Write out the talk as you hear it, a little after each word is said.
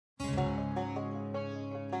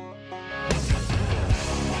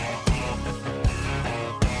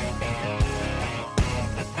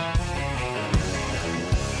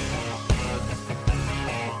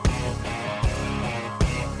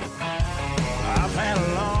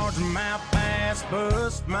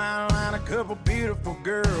Bust my line, a couple beautiful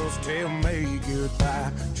girls tell me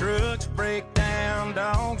goodbye. Trucks break down,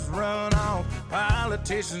 dogs run off,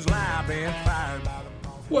 politicians lie, been fired by the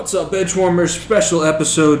boss. What's up, Benchwarmers? Special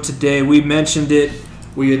episode today. We mentioned it.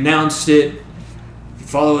 We announced it. If you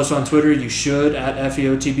follow us on Twitter, you should, at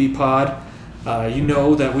FEOTBpod. You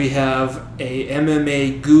know that we have a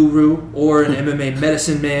MMA guru or an MMA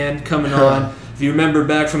medicine man coming on. If you remember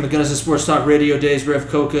back from the Gunnison Sports Talk Radio days, Rev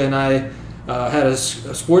Coca and I had a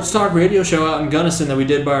sports talk radio show out in Gunnison that we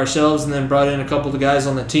did by ourselves and then brought in a couple of the guys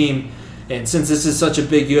on the team. And since this is such a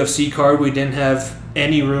big UFC card, we didn't have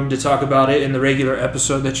any room to talk about it in the regular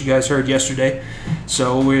episode that you guys heard yesterday.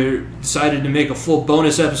 So we decided to make a full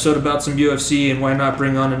bonus episode about some UFC, and why not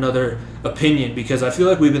bring on another opinion, because I feel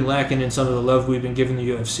like we've been lacking in some of the love we've been giving the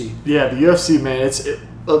UFC. Yeah, the UFC, man,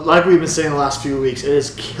 like we've been saying the last few weeks, it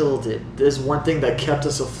has killed it. There's one thing that kept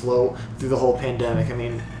us afloat through the whole pandemic. I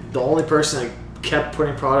mean, the only person that kept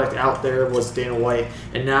putting product out there was Dana White.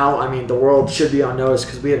 And now, I mean, the world should be on notice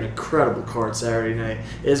because we have an incredible card Saturday night.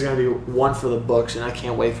 It is going to be one for the books, and I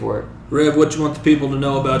can't wait for it. Rev, what you want the people to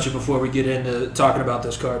know about you before we get into talking about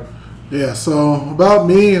this card? Yeah, so about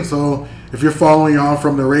me, and so if you're following on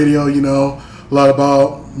from the radio, you know a lot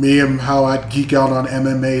about me and how I geek out on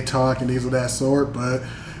MMA talk and things of that sort. But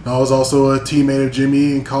I was also a teammate of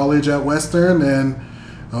Jimmy in college at Western, and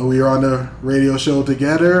we were on the radio show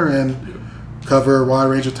together and cover a wide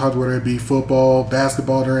range of topics, whether it be football,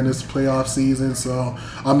 basketball during this playoff season. So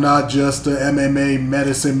I'm not just a MMA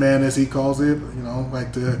medicine man, as he calls it. You know,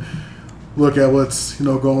 like to look at what's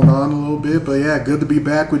going on a little bit. But yeah, good to be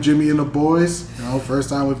back with Jimmy and the boys. First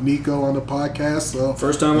time with Nico on the podcast. So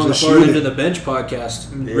first time on the Far End of the Bench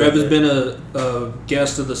podcast. Yeah, Rev has been a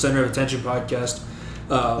guest of the Center of Attention podcast,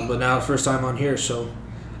 but now first time on here. So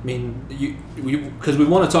I mean, because we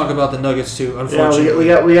want to talk about the Nuggets too. Unfortunately,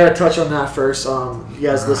 yeah, we got to touch on that first. You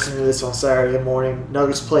guys listening to this on Saturday morning.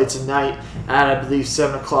 Nuggets play tonight at, I believe,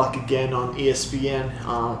 7:00 again on ESPN.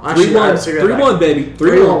 3-1, baby.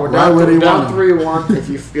 3-1. We're down 3-1. If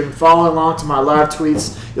you've been following along to my live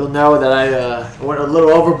tweets, you'll know that I went a little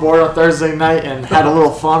overboard on Thursday night and had a little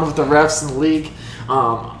fun with the refs in the league.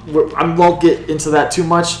 I won't get into that too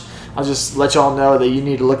much. I'll just let y'all know that you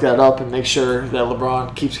need to look that up and make sure that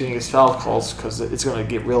LeBron keeps getting his foul calls, because it's going to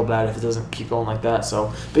get real bad if it doesn't keep going like that.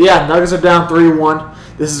 So, but yeah, Nuggets are down 3-1.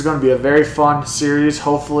 This is going to be a very fun series,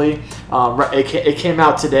 hopefully. It came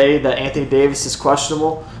out today that Anthony Davis is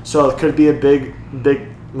questionable, so it could be a big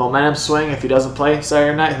momentum swing if he doesn't play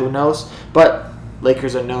Saturday night. Who knows? But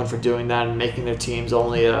Lakers are known for doing that and making their teams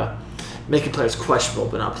only making players questionable,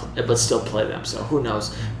 but still play them. So who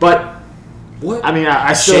knows? But what? I mean,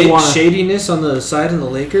 I still want shadiness on the side of the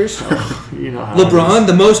Lakers. How LeBron,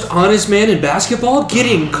 the most honest man in basketball,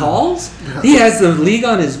 getting calls. He has the league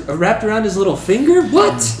on wrapped around his little finger.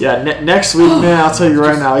 What? Yeah, next week, man. I'll tell you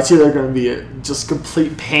right now, it's either going to be just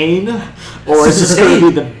complete pain, or it's just going to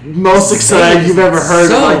be the most excited you've ever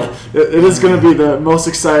heard. It is going to be the most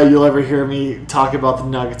excited you'll ever hear me talk about the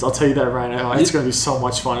Nuggets. I'll tell you that right now. It's going to be so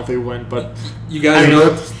much fun if they win. But you guys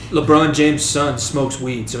know LeBron James' son smokes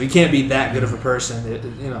weed, so he can't be that good of a person.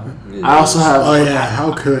 I also have. Oh yeah,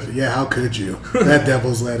 how could you? That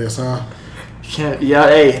devil's lettuce, huh?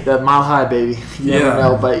 That Mile High, baby. You never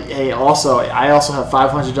know. But hey, I also have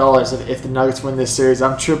 $500 if the Nuggets win this series.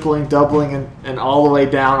 I'm tripling, doubling, and all the way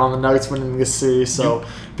down on the Nuggets winning this series. So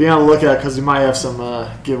be on the lookout, because we might have some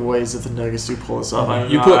giveaways if the Nuggets do pull this off.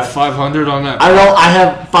 You put $500 on that? I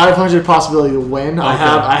have 500 possibility to win. Okay.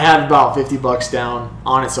 I have about $50 down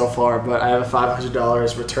on it so far, but I have a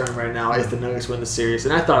 $500 return right now if the Nuggets win the series,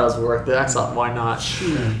 and I thought it was worth it. I thought, why not?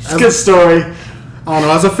 It's a good story. I don't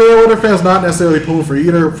know. As a Fairweather fan, it's not necessarily pulling for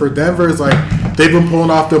either. For Denver, it's like they've been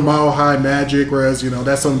pulling off the Mile High magic, whereas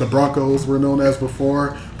that's something the Broncos were known as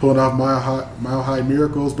before, pulling off Mile High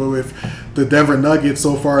miracles. But with the Denver Nuggets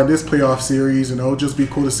so far in this playoff series, it'll just be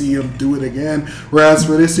cool to see them do it again. Whereas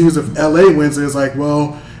for this series, if LA wins, it's like,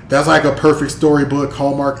 well, that's like a perfect storybook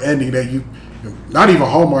Hallmark ending that you. Not even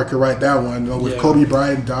Hallmark could write that one. With Kobe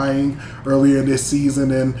Bryant dying earlier this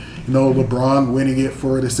season, and LeBron winning it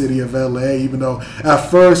for the city of LA, even though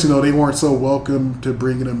at first they weren't so welcome to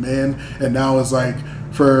bringing him in, and now it's like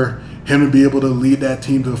for him to be able to lead that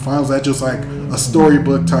team to the finals, that's just like a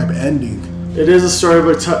storybook type ending. It is a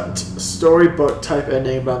storybook type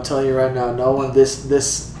ending, but I'm telling you right now, no one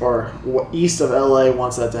this or east of LA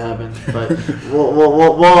wants that to happen. But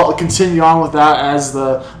we'll continue on with that as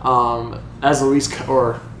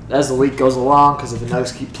the week goes along, because if the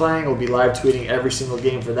Nuggets keep playing, we'll be live tweeting every single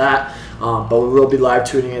game for that. But we will be live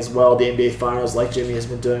tweeting as well the NBA Finals, like Jimmy has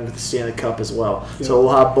been doing with the Stanley Cup as well. Yeah. So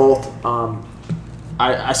we'll have both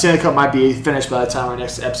Stanley Cup might be finished by the time our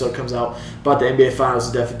next episode comes out, but the NBA Finals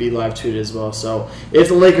will definitely be live tweeted as well. So if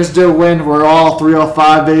the Lakers do win, we're all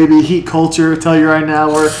 305, baby. Heat culture, I tell you right now,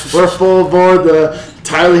 we're full aboard the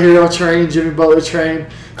Tyler Hero train, Jimmy Butler train.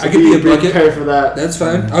 So I could be a bucket. Prepared for that. That's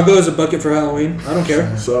fine. I'll go as a bucket for Halloween. I don't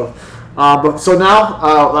care. So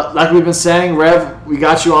now, like we've been saying, Rev, we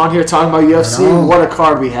got you on here talking about UFC. What a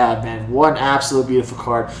card we have, man. What an absolute beautiful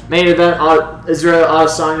card. Main event, Israel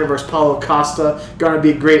Adesanya versus Paulo Costa. Going to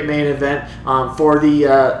be a great main event for the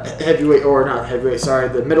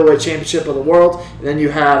the middleweight championship of the world. And then you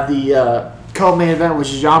have the co-main event, which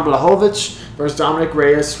is Jan Blachowicz versus Dominic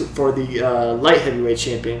Reyes for the light heavyweight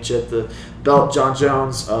championship. The belt John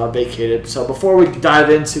Jones vacated. So before we dive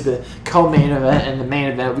into the co-main event and the main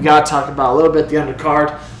event, we got to talk about a little bit the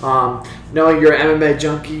undercard. Knowing you're an MMA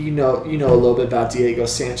junkie, you know a little bit about Diego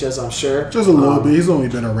Sanchez, I'm sure. Just a little bit. He's only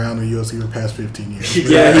been around the UFC for the past 15 years.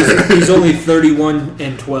 Yeah, he's only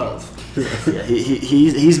 31-12. Yeah,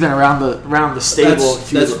 he's been around the stable.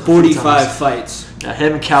 That's 45 fights. Yeah,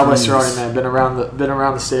 him and Cowboy Cerrone, man, been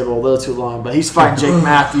around the stable a little too long. But he's fighting Jake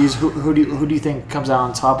Matthews. Who do you think comes out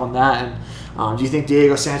on top on that? And do you think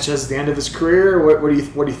Diego Sanchez is the end of his career? Or what do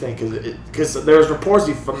you think? Because there's reports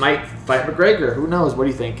he might fight McGregor. Who knows? What do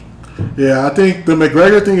you think? Yeah, I think the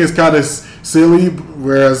McGregor thing is kind of silly,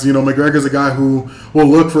 whereas, McGregor's a guy who will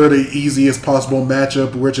look for the easiest possible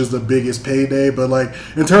matchup, which is the biggest payday. But,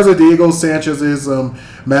 in terms of Diego Sanchez's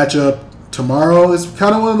matchup tomorrow, it's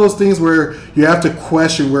kind of one of those things where you have to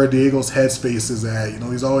question where Diego's headspace is at.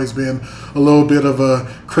 He's always been a little bit of a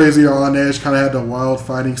crazier on edge, kind of had the wild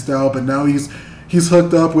fighting style, but now he's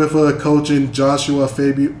hooked up with a coach in Joshua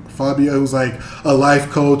Fabia, who's like a life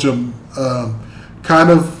coach, kind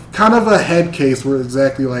of a head case where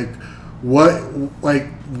exactly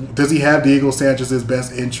does he have Diego Sanchez's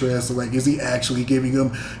best interest? Is he actually giving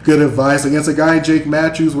him good advice against a guy, Jake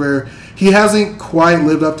Matthews, where he hasn't quite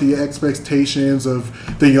lived up to the expectations of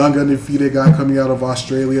the young undefeated guy coming out of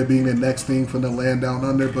Australia being the next thing from the land down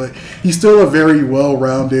under, but he's still a very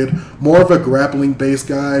well-rounded, more of a grappling-based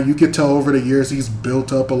guy. You could tell over the years he's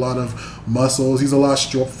built up a lot of muscles. He's a lot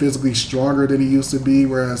physically stronger than he used to be,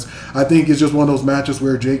 whereas I think it's just one of those matches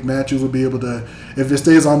where Jake Matthews will be able to, if it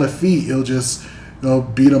stays on the feet, he'll just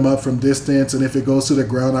beat him up from distance, and if it goes to the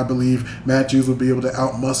ground, I believe Matthews will be able to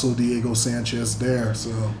outmuscle Diego Sanchez there.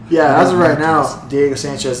 So yeah, as of right now, Diego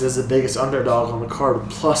Sanchez is the biggest underdog on the card,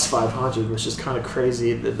 plus 500, which is kind of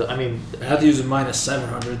crazy. I mean, Matthews is minus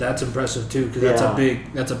 700. That's impressive too, because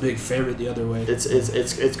that's a big favorite the other way.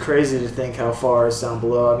 It's crazy to think how far it's down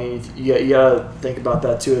below. I mean, you gotta think about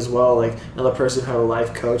that too as well. Like another person who had a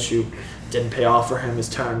life coach who didn't pay off for him is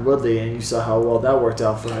Tyron Woodley, and you saw how well that worked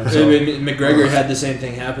out for him. So. McGregor had the same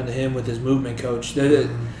thing happen to him with his movement coach. The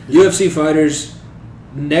UFC fighters,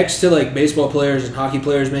 next to baseball players and hockey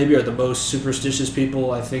players, maybe are the most superstitious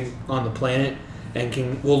people I think on the planet,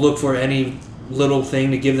 and will look for any little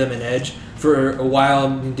thing to give them an edge. For a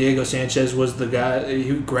while, Diego Sanchez was the guy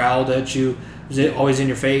who growled at you. Was it always in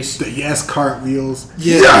your face? The cartwheels.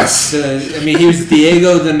 Yes. He was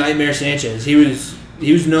Diego the Nightmare Sanchez. He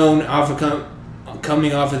was known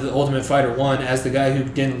coming off of the Ultimate Fighter 1 as the guy who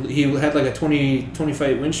he had a 20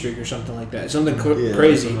 fight win streak or something like that. Something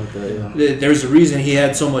crazy. Something like that, There's a reason he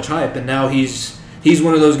had so much hype, and now he's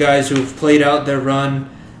one of those guys who've played out their run,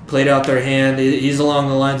 played out their hand. He's along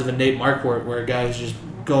the lines of a Nate Marquardt, where a guy's just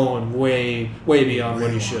going way beyond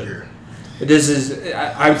what he should. This is,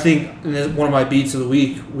 I think, one of my beats of the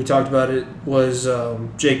week, we talked about it, was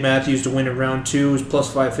Jake Matthews to win in round 2 is plus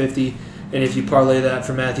 550. And if you parlay that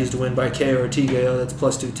for Matthews to win by KO or TKO, that's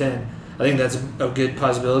plus 210. I think that's a good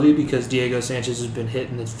possibility because Diego Sanchez has been hit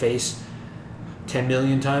in the face 10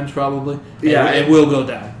 million times probably. Yeah, it will go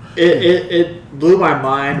down. It blew my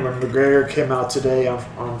mind when McGregor came out today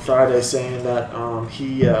on Friday saying that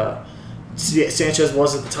Sanchez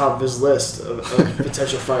was at the top of his list of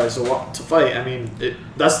potential fighters to fight. I mean,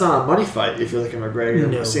 that's not a money fight if you're looking at McGregor.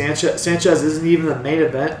 No. Sanchez isn't even the main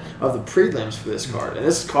event of the prelims for this card. And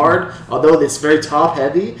this card, although it's very top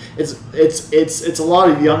heavy, it's a lot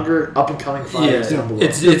of younger up and coming fighters down below.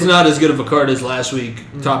 It's not as good of a card as last week,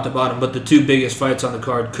 top to bottom. But the two biggest fights on the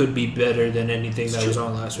card could be better than anything that was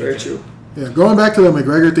on last week. Very true. Yeah, going back to the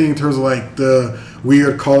McGregor thing in terms of the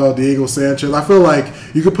weird call out Diego Sanchez, I feel like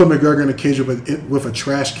you could put McGregor in a cage with a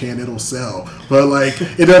trash can, it'll sell. But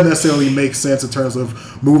it doesn't necessarily make sense in terms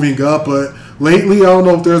of moving up. But lately, I don't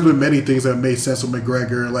know if there's been many things that made sense with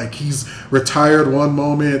McGregor. He's retired one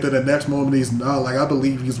moment, then the next moment he's not. I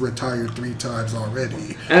believe he's retired 3 times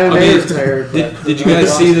already. Retired. Did you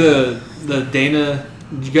guys see the Dana?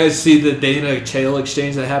 Did you guys see the Dana Chael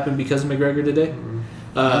exchange that happened because of McGregor today?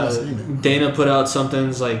 Dana put out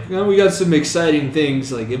something like, we got some exciting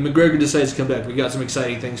things. Like, if McGregor decides to come back, we got some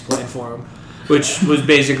exciting things planned for him. Which was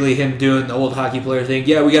basically him doing the old hockey player thing.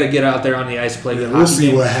 Yeah, we got to get out there on the ice and play good We'll hockey see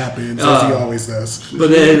game. what happens, as he always does. But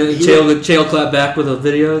then Chael clapped back with a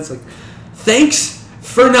video. It's like, thanks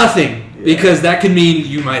for nothing. Because that could mean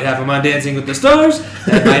you might have him on Dancing with the Stars.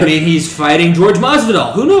 That might mean he's fighting George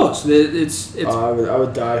Masvidal. Who knows? I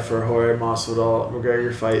would die for a Jorge Masvidal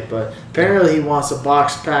McGregor fight, but apparently he wants to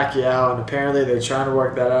box Pacquiao, and apparently they're trying to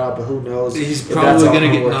work that out. But who knows? He's probably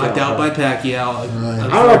going to get knocked out by Pacquiao. Right. I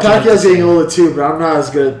don't know. Pacquiao's getting older too, but I'm not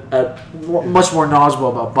as good much more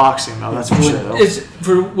knowledgeable about boxing though. That's for sure. It's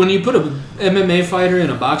for when you put an MMA fighter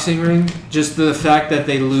in a boxing ring, just the fact that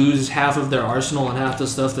they lose half of their arsenal and half the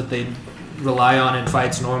stuff that they rely on in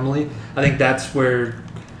fights normally, I think that's where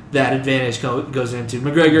that advantage goes into.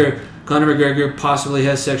 Conor McGregor possibly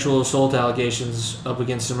has sexual assault allegations up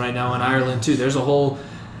against him right now in Ireland too.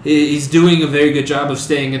 He's doing a very good job of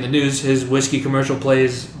staying in the news. His whiskey commercial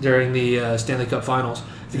plays during the Stanley Cup Finals.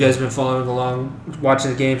 If you guys have been following along, watching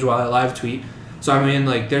the games while I live tweet. So I mean,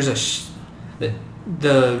 like, there's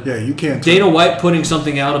you can't. Dana White putting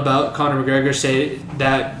something out about Conor McGregor, say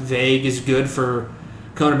that vague is good for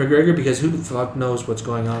Conor McGregor, because who the fuck knows what's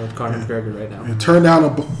going on with Conor McGregor right now? And turn down a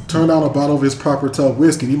bottle of his proper tub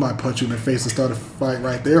whiskey, and he might punch you in the face and start a fight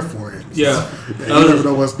right there for it. Yeah, you never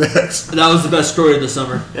know what's next. That was the best story of the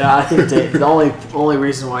summer. Yeah, I think the only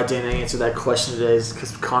reason why Dana answered that question today is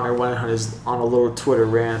because Conor went on a little Twitter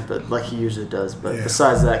rant, but like he usually does. But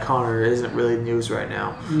besides that, Conor isn't really news right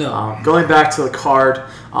now. No. Going back to the card,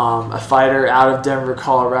 a fighter out of Denver,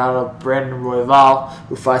 Colorado, Brandon Royval,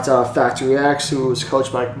 who fights out of Factory X, who was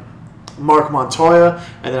coached by Mark Montoya,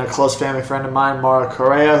 and then a close family friend of mine, Mara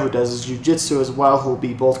Correa, who does his jiu-jitsu as well, who will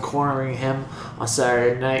be both cornering him on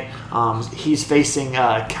Saturday night. He's facing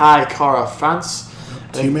Kai Kara France.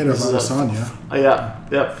 Teammate of Adesanya.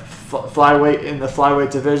 Flyweight in the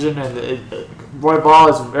flyweight division, and Royval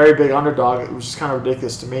is a very big underdog, which is kind of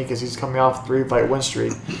ridiculous to me because he's coming off a 3-fight win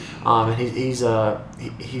streak, and he has a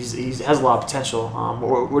lot of potential.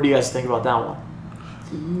 What do you guys think about that one?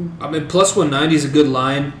 I mean, plus 190 is a good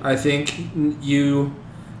line. I think I'm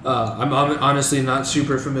honestly not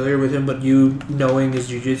super familiar with him, but you knowing his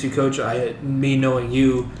jiu-jitsu coach, me knowing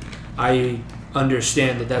you, I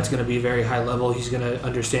understand that that's going to be very high level. He's going to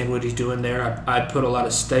understand what he's doing there. I put a lot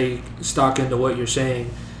of stock into what you're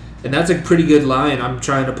saying, and that's a pretty good line. I'm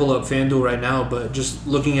trying to pull up FanDuel right now, but just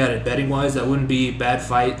looking at it betting-wise, that wouldn't be a bad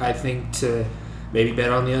fight, I think, to maybe bet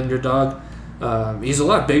on the underdog. He's a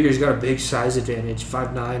lot bigger. He's got a big size advantage,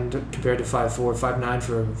 5'9" compared to 5'4". 5'9"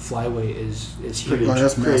 for flyweight is huge.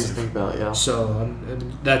 That's crazy to think about, yeah. So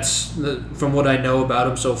that's from what I know about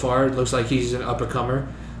him so far. It looks like he's an up-and-comer.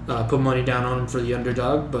 Put money down on him for the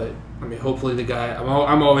underdog, but I mean, hopefully the guy.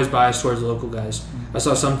 I'm always biased towards the local guys. I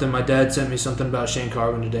saw something. My dad sent me something about Shane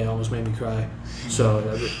Carwin today. Almost made me cry. So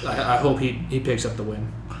I hope he picks up the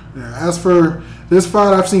win. Yeah, as for this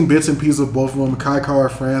fight, I've seen bits and pieces of both of them. Kai Kara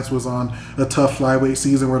France was on a tough flyweight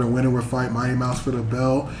season where the winner would fight Mighty Mouse for the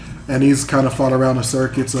belt, and he's kind of fought around the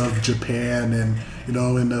circuits of Japan and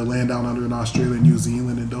in the land down under in Australia, New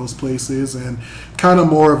Zealand, and those places, and kind of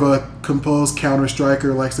more of a composed counter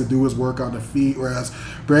striker, likes to do his work on the feet. Whereas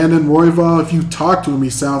Brandon Royval, if you talk to him, he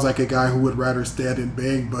sounds like a guy who would rather stand and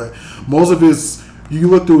bang. But you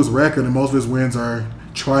look through his record, and most of his wins are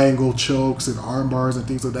triangle chokes and arm bars and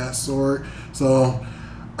things of that sort. So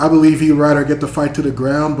I believe he'd rather get the fight to the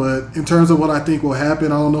ground. But in terms of what I think will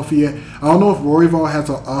happen, I don't know if Royval has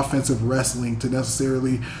an offensive wrestling to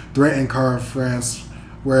necessarily threaten Kara France,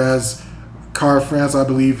 whereas Kara France, I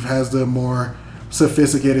believe, has the more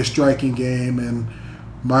sophisticated striking game and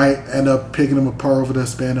might end up picking him apart over the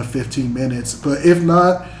span of 15 minutes. But if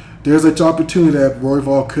not, there's an opportunity that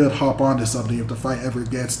Royval could hop onto something if the fight ever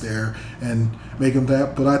gets there and make him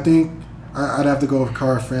that. But I think I'd have to go with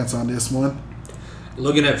Kara France on this one.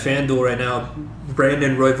 Looking at FanDuel right now,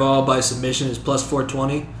 Brandon Royval by submission is plus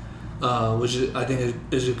 420, which I think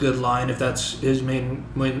is a good line if that's his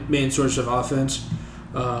main source of offense.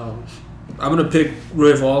 I'm going to pick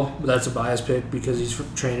Royval, but that's a biased pick because he's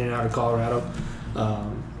training out of Colorado.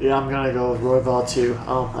 Yeah, I'm gonna go with Royval too.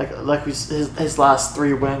 His last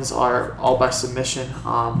 3 wins are all by submission.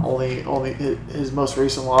 Only his most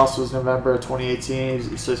recent loss was November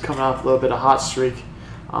 2018. So he's coming off a little bit of hot streak.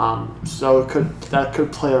 So that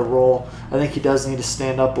could play a role. I think he does need to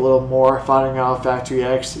stand up a little more fighting out Factory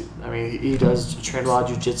X. I mean, he does train a lot of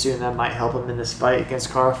jiu-jitsu, and that might help him in this fight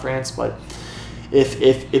against Kara France. But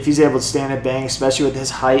if he's able to stand and bang, especially with his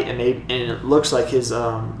height and it looks like his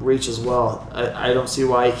reach as well, I don't see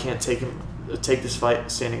why he can't take this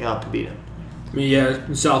fight standing up and beat him. I mean,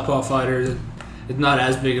 yeah, southpaw fighter, it's not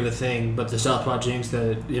as big of a thing, but the southpaw jinx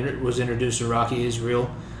that was introduced to Rocky is real.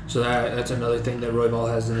 So that's another thing that Royval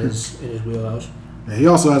has in his wheelhouse. Yeah, he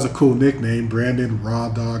also has a cool nickname, Brandon Raw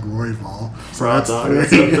Dog Royval. So Raw Dog.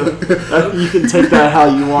 You can take that how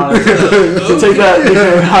you want. You can take that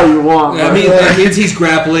nickname how you want. I mean, that means he's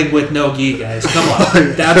grappling with no gi, guys. Come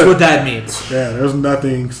on, that's what that means. Yeah, there's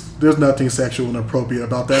nothing sexual and inappropriate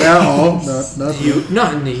about that at all.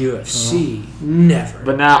 Not in the UFC, never.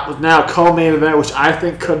 But now co-main event, which I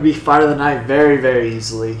think could be fight of the night very, very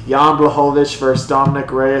easily. Jan Blachowicz versus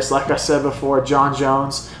Dominic Reyes. Like I said before, John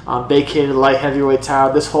Jones vacated light heavyweight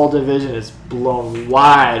title. This whole division is blown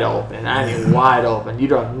wide open. I mean, wide open. You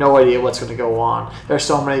don't have no idea what's going to go on. There's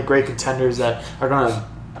so many great contenders that are going to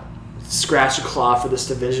scratch a claw for this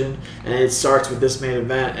division, and it starts with this main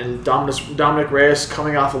event. And Dominic Reyes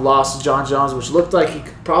coming off a loss to John Jones, which looked like he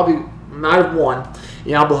probably might have won.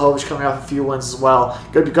 Jan Blachowicz coming off a few wins as well.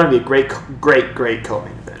 Going to be a great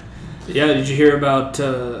co-main event. Yeah, did you hear about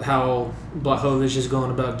how Blachowicz is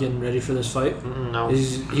going about getting ready for this fight? No.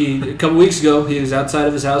 A couple weeks ago, he was outside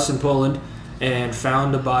of his house in Poland and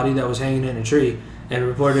found a body that was hanging in a tree and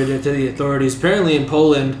reported it to the authorities. Apparently in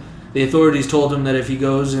Poland, the authorities told him that if he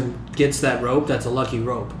goes and gets that rope, that's a lucky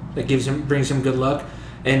rope. That brings him good luck.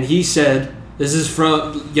 And he said,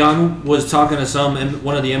 Jan was talking to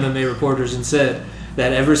one of the MMA reporters and said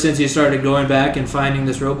that ever since he started going back and finding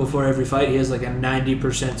this rope before every fight, he has like a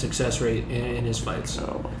 90% success rate in his fights.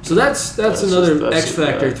 So that's another X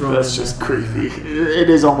factor thrown in there. That's just creepy. It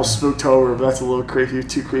is almost Spooktober, but that's a little creepy,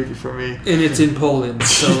 too creepy for me. And it's in Poland,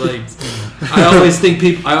 so like I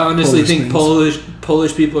honestly think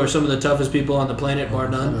Polish people are some of the toughest people on the planet, bar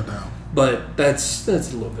none. But that's a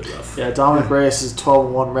little bit rough. Yeah, Dominic Reyes'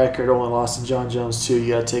 12-1 record, only lost to John Jones too.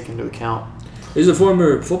 You got to take into account. He's a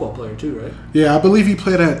former football player too, right? Yeah, I believe he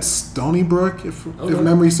played at Stony Brook, if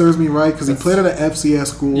memory serves me right, because he played at an FCS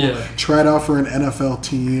school, tried out for an NFL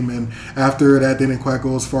team, and after that didn't quite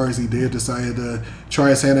go as far as he did, decided to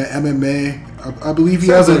try his hand at MMA. I believe he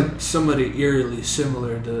has somebody eerily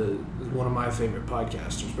similar to one of my favorite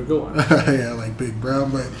podcasters, but go on. Yeah, like Big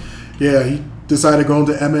Brown, but yeah, he decided to go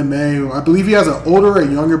into MMA. I believe he has an older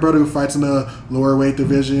and younger brother who fights in the lower weight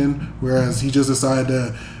division, whereas he just decided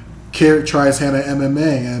to try his hand at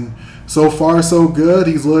MMA, and so far so good.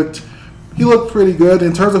 He looked pretty good.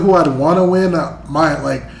 In terms of who I'd want to win,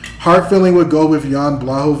 my heart feeling would go with Jan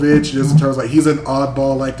Blachowicz, just in terms of he's an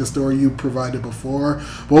oddball like the story you provided before.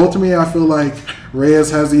 But ultimately, I feel like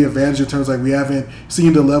Reyes has the advantage in terms we haven't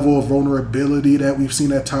seen the level of vulnerability that we've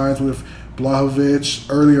seen at times with Blachowicz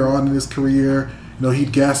earlier on in his career.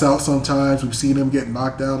 He'd gas out sometimes. We've seen him get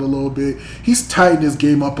knocked out a little bit. He's tightened his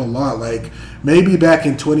game up a lot. Maybe back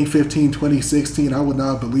in 2015, 2016, I would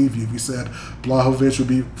not believe you if you said Blachowicz would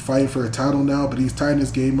be fighting for a title now, but he's tightened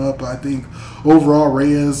his game up. I think overall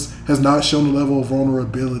Reyes has not shown the level of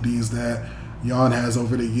vulnerabilities that Jan has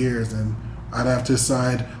over the years, and I'd have to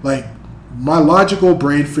decide, my logical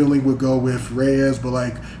brain feeling would go with Reyes, but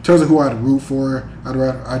in terms of who I'd root for,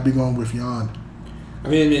 I'd be going with Jan. I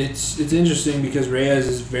mean, it's interesting because Reyes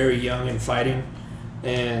is very young and fighting,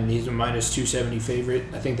 and he's a minus 270 favorite.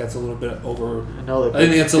 I think that's a little bit over. I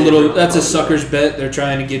think that's a sucker's bet. They're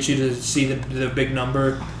trying to get you to see the big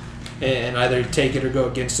number and either take it or go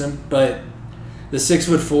against him. But the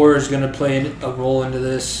 6'4" is going to play a role into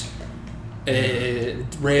this.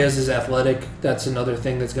 Reyes is athletic. That's another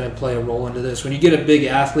thing that's going to play a role into this. When you get a big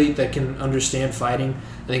athlete that can understand fighting,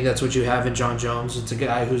 I think that's what you have in John Jones. It's a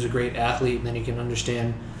guy who's a great athlete, and then he can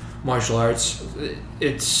understand martial arts.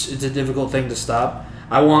 It's a difficult thing to stop.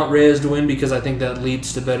 I want Reyes to win because I think that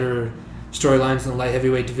leads to better storylines in the light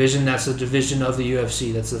heavyweight division. That's the division of the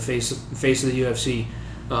UFC. That's the face of the UFC.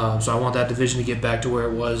 So I want that division to get back to where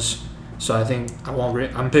it was. So I think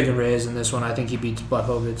I'm picking Reyes in this one. I think he beats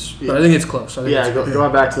Blachowicz, but I think it's close.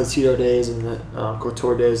 Going back to the Tito days and the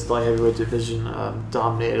Couture days, the light heavyweight division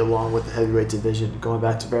dominated along with the heavyweight division. Going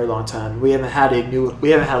back to a very long time, we haven't had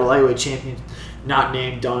a lightweight champion not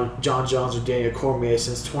named John Jones or Daniel Cormier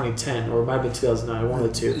since 2010, or it might have been 2009, one of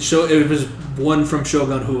the two. So it was one from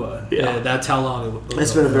Shogun Rua. Yeah, that's how long it was.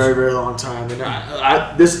 It's been a very, very long time, and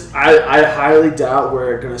I highly doubt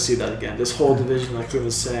we're going to see that again. This whole division, like Cliff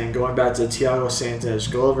was saying, going back to Thiago Santos,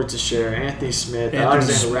 Glover Teixeira, Anthony Smith,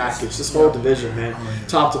 Alexander Rakic, this whole division, man,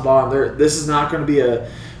 top to bottom. This is not going to be a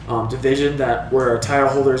division where a title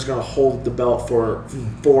holder is going to hold the belt for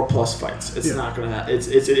 4+ fights. It's not going to.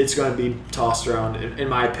 It's going to be tossed around. In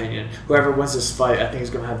my opinion, whoever wins this fight, I think is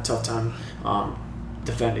going to have a tough time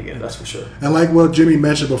defending it. That's for sure. And like what Jimmy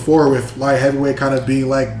mentioned before, with light heavyweight kind of being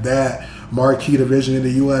like that marquee division in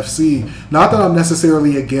the UFC. Not that I'm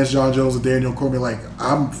necessarily against Jon Jones and Daniel Cormier. Like,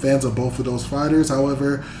 I'm fans of both of those fighters.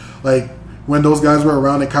 However, like, when those guys were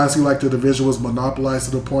around, it kind of seemed like the division was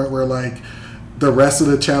monopolized to the point where, like, the rest of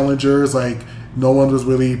the challengers, like, no one was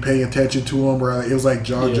really paying attention to them, where it was like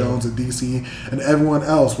Jon Jones and DC and everyone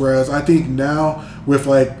else. Whereas I think now with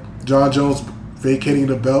like Jon Jones vacating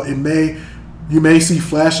the belt, you may see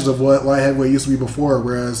flashes of what light heavyweight used to be before.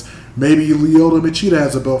 Whereas maybe Lyoto Machida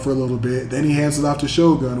has a belt for a little bit, then he hands it off to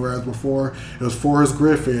Shogun. Whereas before it was Forrest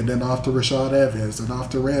Griffin, then off to Rashad Evans, and off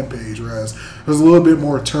to Rampage. Whereas there's a little bit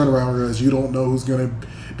more turnaround. Whereas you don't know who's going to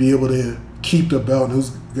be able to keep the belt and who's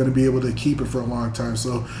going to be able to keep it for a long time.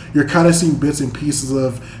 So you're kind of seeing bits and pieces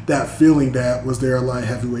of that feeling that was there at light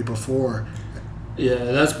heavyweight before. Yeah,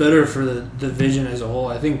 that's better for the division as a whole.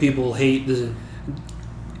 I think people hate the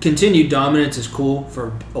continued dominance is cool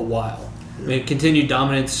for a while. I mean, continued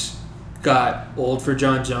dominance got old for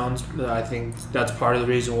Jon Jones. I think that's part of the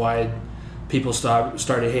reason why people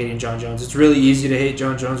started hating Jon Jones. It's really easy to hate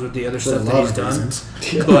Jon Jones with the other stuff that he's done.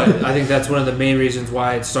 But I think that's one of the main reasons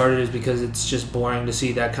why it started is because it's just boring to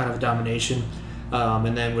see that kind of domination.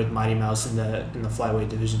 And then with Mighty Mouse in the flyweight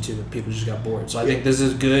division too, people just got bored. So I think this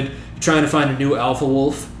is good. You're trying to find a new alpha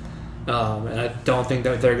wolf. And I don't think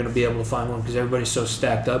that they're going to be able to find one because everybody's so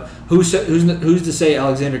stacked up. Who's to say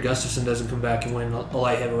Alexander Gustafsson doesn't come back and win a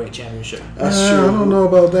light heavyweight championship? That's true. I don't know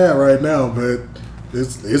about that right now, but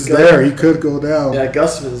it's there. He could go down. Yeah,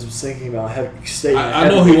 Gustafsson is thinking about staying. I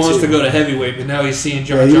know he wants to go to heavyweight, but now he's seeing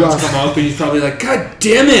Jon Jones come up, and he's probably like, "God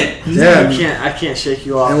damn it!" Yeah, I can't shake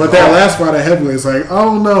you off. And with that last fight at heavyweight, it's like,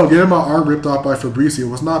 oh no, getting my arm ripped off by Fabricio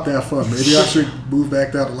was not that fun. Maybe I should move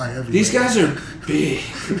back down to light heavyweight. These guys are big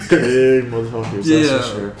motherfuckers. That's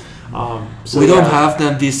for sure. So we don't have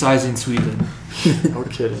them this size in Sweden. No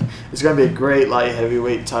kidding. It's going to be a great light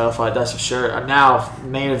heavyweight title fight, that's for sure. And now,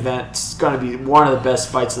 main event, it's going to be one of the best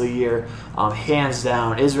fights of the year, hands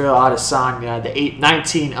down. Israel Adesanya, the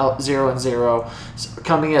 19-0-0,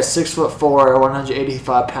 coming at 6'4",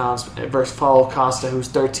 185 pounds, versus Paulo Costa, who's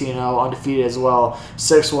 13-0, undefeated as well,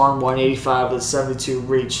 6'1", 185 with a 72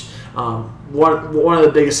 reach. One of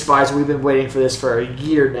the biggest fights. We've been waiting for this for a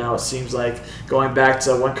year now, it seems like, going back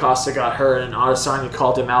to when Costa got hurt and Adesanya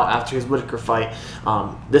called him out after his Whitaker fight.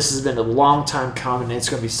 This has been a long time coming, and it's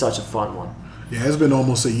going to be such a fun one. Yeah, it's been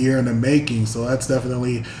almost a year in the making, so that's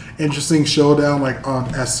definitely interesting showdown. Like,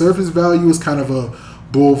 at surface value, is kind of a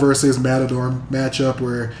bull versus matador matchup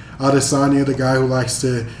where Adesanya, the guy who likes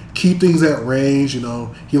to keep things at range,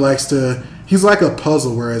 he's like a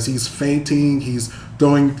puzzle, whereas he's feinting, he's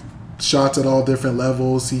throwing shots at all different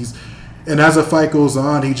levels. And as the fight goes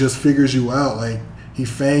on, he just figures you out. Like, he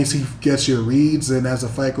feints, he gets your reads, and as the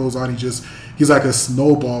fight goes on, he's like a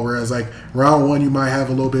snowball. Whereas like round 1, you might have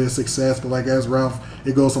a little bit of success, but like as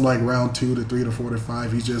it goes from like round 2 to 3 to 4 to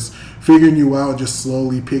 5, he's just figuring you out and just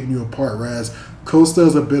slowly picking you apart. Whereas Costa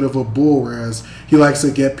is a bit of a bull, whereas he likes to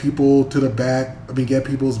get people to the back. Get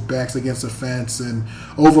people's backs against the fence and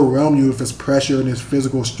overwhelm you with his pressure and his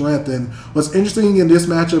physical strength. And what's interesting in this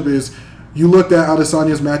matchup is you looked at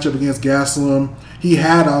Adesanya's matchup against Gastelum. He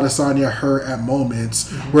had Adesanya hurt at moments,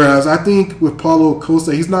 whereas I think with Paulo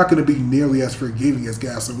Costa, he's not going to be nearly as forgiving as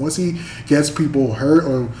Gastelum. Once he gets people hurt,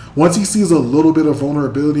 or once he sees a little bit of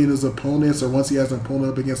vulnerability in his opponents, or once he has an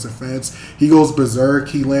opponent up against the fence, he goes berserk.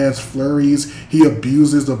 He lands flurries. He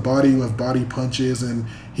abuses the body with body punches, and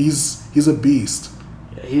he's a beast.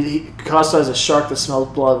 Costa is a shark that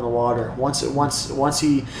smells blood in the water. Once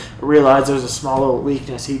he realizes there's a small little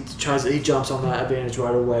weakness, he jumps on that advantage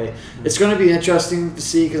right away. It's going to be interesting to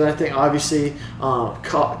see because I think obviously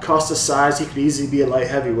Costa's size, he could easily be a light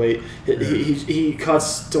heavyweight. He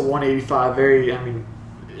cuts to 185.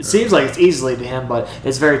 It seems like it's easily to him, but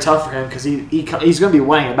it's very tough for him because he's going to be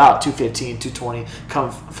weighing about 215, 220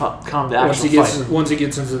 come the actual fight. Once he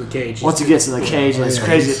gets into the cage. Once he gets in the cage, and it's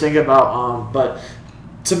crazy to think about. But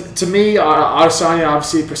to me, Adesanya,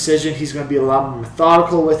 obviously precision. He's going to be a lot more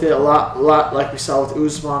methodical with it. A lot like we saw with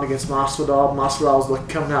Usman against Masvidal. Masvidal was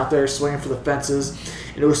coming out there swinging for the fences,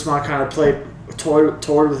 and Usman kind of toyed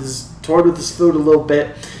with his food a little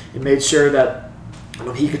bit and made sure that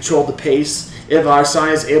he controlled the pace. If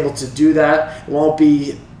Adesanya is able to do that, it won't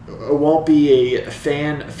be a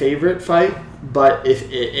fan favorite fight, but if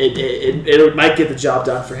it might get the job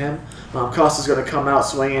done for him. Costa's going to come out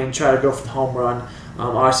swinging and try to go for the home run.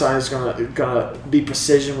 Adesanya is gonna be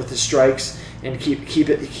precision with his strikes and keep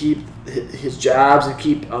his jabs and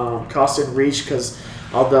keep Costa in reach because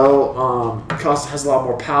although Costa has a lot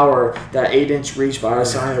more power, that 8-inch reach by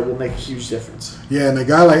Adesanya will make a huge difference. Yeah, and a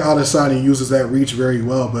guy like Adesanya uses that reach very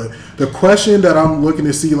well. But the question that I'm looking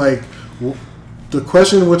to see, like, the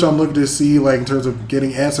question which I'm looking to see, like in terms of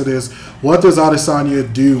getting answered, is what does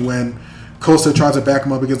Adesanya do when Costa tries to back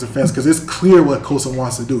him up against the fence? Because it's clear what Costa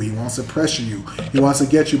wants to do. He wants to pressure you. He wants to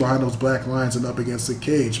get you behind those black lines and up against the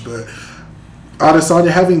cage. But Adesanya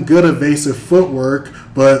having good evasive footwork,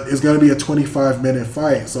 but it's going to be a 25-minute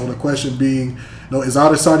fight. So the question being, is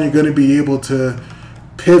Adesanya going to be able to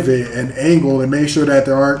pivot and angle and make sure that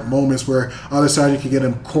there aren't moments where Adesanya can get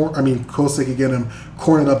him, Costa can get him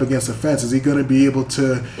cornered up against the fence? Is he going to be able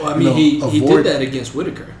to? Well, he did that against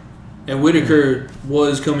Whitaker, and Whitaker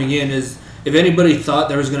was coming in as, if anybody thought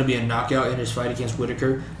there was going to be a knockout in his fight against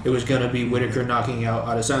Whitaker, it was going to be Whitaker knocking out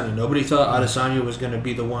Adesanya. Nobody thought Adesanya was going to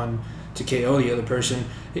be the one to KO the other person.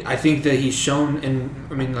 I think that he's shown,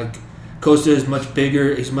 and Costa is much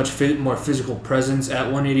bigger. He's much more physical presence at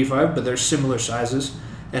 185, but they're similar sizes.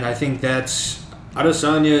 And I think that's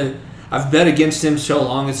Adesanya. I've bet against him so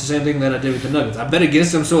long. It's the same thing that I did with the Nuggets. I bet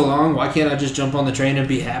against him so long. Why can't I just jump on the train and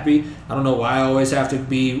be happy? I don't know why I always have to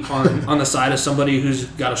be on the side of somebody who's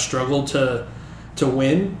got to struggle to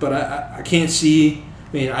win. But I can't see.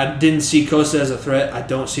 I didn't see Costa as a threat. I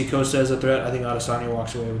don't see Costa as a threat. I think Adesanya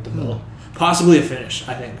walks away with the belt. Possibly a finish,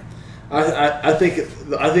 I think. I think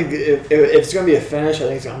if it's going to be a finish, I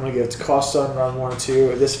think I'm going to give it to Costa in round 1 or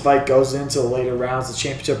 2. If this fight goes into the later rounds, the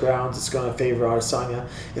championship rounds, it's going to favor Adesanya.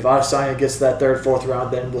 If Adesanya gets to that 3rd, 4th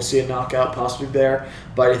round, then we'll see a knockout possibly there.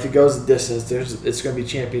 But if it goes the distance, it's going to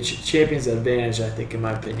be champion's advantage, I think, in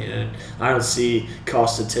my opinion. And I don't see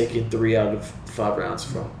Costa taking 3 out of 5 rounds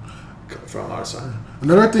from Adesanya.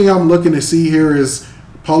 Another thing I'm looking to see here is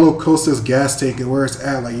Paulo Costa's gas tank and where it's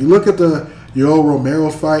at. Like, you look at the Yoel Romero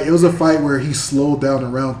fight, it was a fight where he slowed down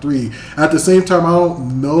in round 3. At the same time, I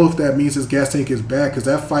don't know if that means his gas tank is bad, because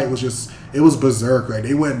that fight was it was berserk, right?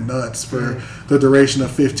 They went nuts for the duration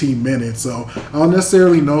of 15 minutes. So I don't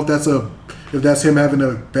necessarily know if that's him having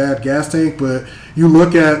a bad gas tank, but you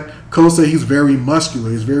look at Costa, he's very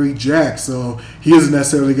muscular, he's very jacked, so he isn't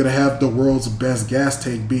necessarily going to have the world's best gas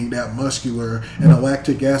tank being that muscular, and the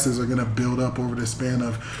lactic acids are going to build up over the span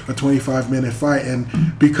of a 25-minute fight.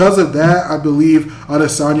 And because of that, I believe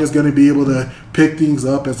Adesanya is going to be able to pick things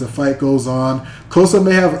up as the fight goes on. Costa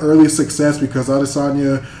may have early success because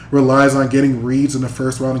Adesanya relies on getting reads in the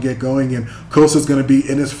first round to get going, and Costa's going to be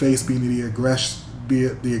in his face being the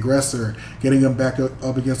aggressor, getting him back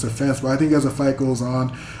up against the fence. But I think as the fight goes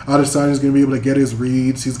on, Adesanya is going to be able to get his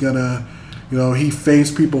reads. He's going to, he feints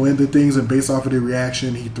people into things, and based off of the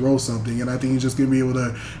reaction, he throws something. And I think he's just going to be able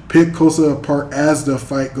to pick Costa apart as the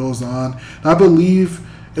fight goes on. I believe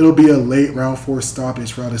it'll be a late round 4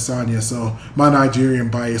 stoppage for Adesanya, so my Nigerian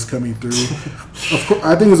bias coming through. Of course,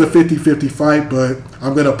 I think it's a 50-50 fight, but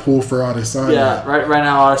I'm going to pull for Adesanya. Yeah, right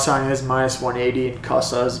now Adesanya is minus 180 and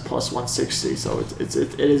Costa is plus 160, so it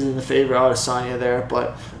is in the favor of Adesanya there,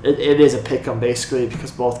 but it is a pick-em basically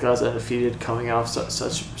because both guys are undefeated coming off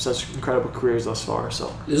such incredible careers thus far.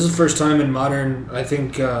 So this is the first time in modern, I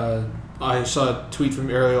think I saw a tweet from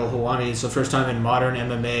Ariel Helwani, it's the first time in modern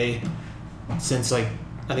MMA since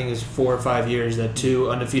I think it's 4 or 5 years that 2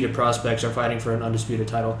 undefeated prospects are fighting for an undisputed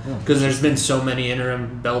title, because there's been so many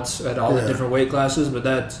interim belts at all the different weight classes. But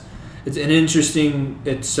it's an interesting.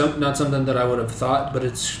 It's not something that I would have thought, but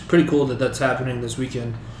it's pretty cool that that's happening this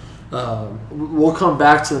weekend. We'll come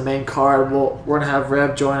back to the main card. We're going to have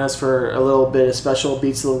Rev join us for a little bit of special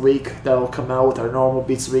Beats of the Week that will come out with our normal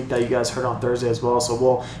Beats of the Week that you guys heard on Thursday as well. So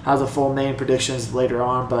we'll have the full main predictions later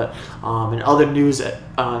on. But in other news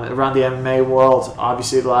around the MMA world,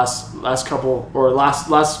 obviously the last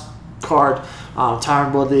card,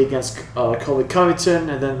 Tyron Woodley against Colby Covington,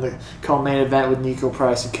 and then the co-main event with Nico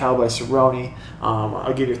Price and Cowboy Cerrone.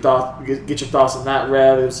 I'll get your thoughts on that,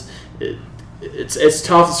 Rev. It's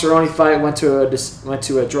tough. The Cerrone fight went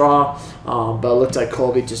to a draw, but it looked like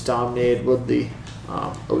Colby just dominated Woodley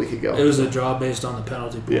a week ago. It was a draw based on the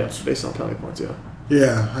penalty points. Yeah, based on penalty points, yeah.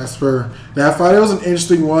 Yeah, as for that fight, it was an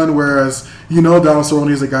interesting one, whereas Donald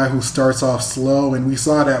Cerrone is a guy who starts off slow, and we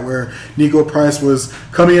saw that where Nico Price was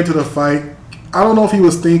coming into the fight. I don't know if he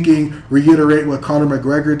was thinking reiterate what Conor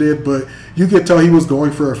McGregor did, but you could tell he was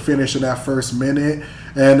going for a finish in that first minute.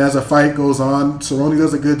 And as the fight goes on, Cerrone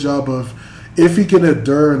does a good job of, if he can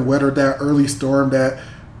endure and weather that early storm that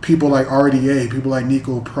people like RDA, people like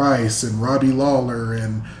Nico Price and Robbie Lawler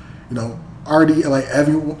and, RDA, like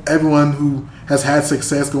everyone who has had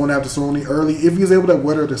success going after Cerrone early, if he's able to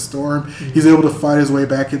weather the storm, he's able to fight his way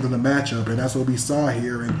back into the matchup. And that's what we saw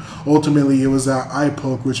here. And ultimately, it was that eye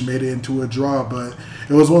poke which made it into a draw. But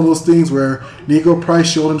it was one of those things where Nico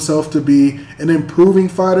Price showed himself to be an improving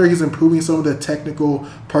fighter. He's improving some of the technical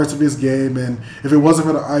parts of his game. And if it wasn't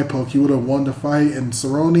for the eye poke, he would have won the fight. And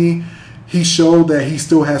Cerrone, he showed that he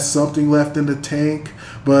still has something left in the tank,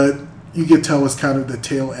 but you could tell it's kind of the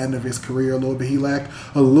tail end of his career a little bit. He lacked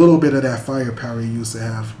a little bit of that firepower he used to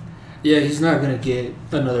have. Yeah, he's not going to get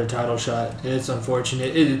another title shot. It's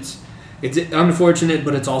unfortunate. It's unfortunate,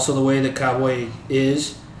 but it's also the way that Cowboy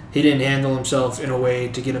is. He didn't handle himself in a way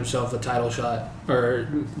to get himself a title shot or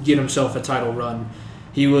get himself a title run.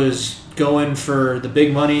 He was going for the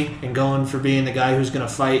big money and going for being the guy who's going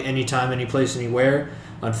to fight anytime, any place, anywhere.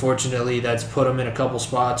 Unfortunately, that's put him in a couple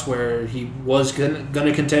spots where he was going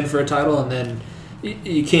to contend for a title, and then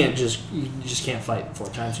you just can't fight 4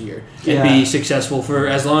 times a year and be successful for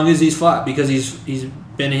as long as he's fought, because he's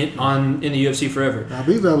been in the UFC forever. I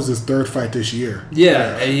believe that was his 3rd fight this year.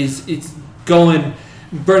 Yeah, he's going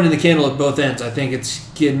burning the candle at both ends. I think it's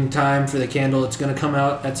getting time for the candle. It's going to come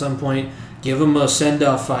out at some point. Give him a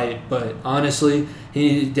send-off fight, but honestly,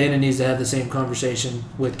 Dana needs to have the same conversation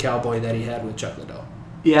with Cowboy that he had with Chuck Liddell.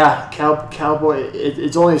 Yeah, Cowboy.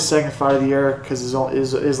 It's only his 2nd fight of the year, because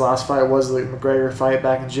his last fight was the McGregor fight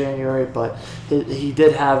back in January. But he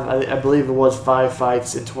did have, I believe it was 5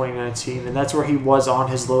 fights in 2019, and that's where he was on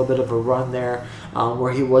his little bit of a run there,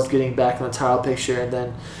 where he was getting back in the title picture, and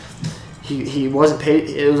then he wasn't.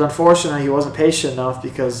 It was unfortunate he wasn't patient enough,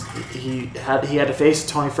 because he had to face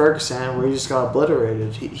Tony Ferguson, where he just got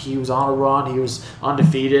obliterated. He was on a run. He was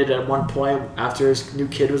undefeated at one point after his new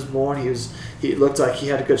kid was born. He looked like he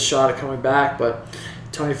had a good shot at coming back, but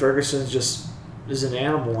Tony Ferguson just is an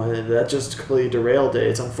animal, and that just completely derailed it.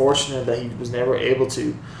 It's unfortunate that he was never able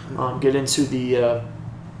to get into the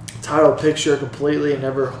title picture completely and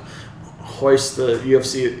never hoist the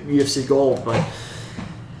UFC gold, but.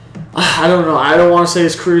 I don't know. I don't want to say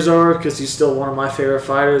his career's over, because he's still one of my favorite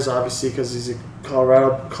fighters, obviously, because he's a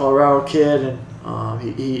Colorado kid, and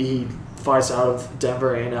he fights out of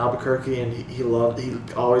Denver and Albuquerque, and he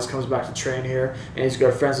always comes back to train here, and he's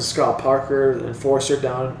good friends with Scott Parker, the enforcer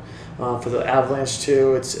down for the Avalanche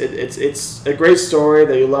too. It's a great story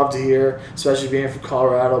that you love to hear, especially being from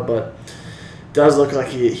Colorado, but it does look like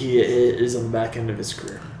he is on the back end of his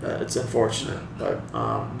career. It's unfortunate,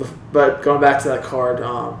 but going back to that card.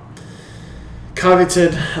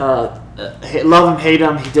 Covington, love him, hate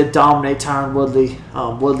him. He did dominate Tyron Woodley.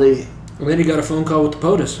 Woodley. And then he got a phone call with the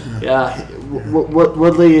POTUS. Yeah,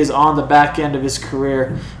 Woodley is on the back end of his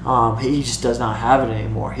career. He just does not have it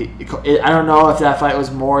anymore. I don't know if that fight was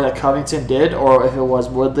more that Covington did, or if it was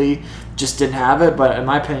Woodley just didn't have it. But in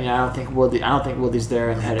my opinion, I don't think Woodley's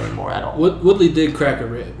there in the head anymore at all. Woodley did crack a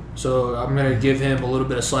rib, so I'm gonna give him a little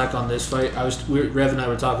bit of slack on this fight. Rev and I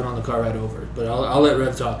were talking on the car ride over, but I'll let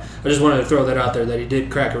Rev talk. I just wanted to throw that out there that he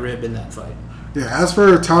did crack a rib in that fight. Yeah, as for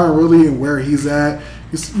Tyron Woodley and where he's at,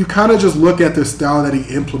 you kind of just look at the style that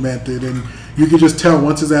he implemented, and you can just tell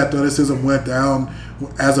once his athleticism went down,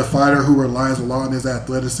 as a fighter who relies a lot on his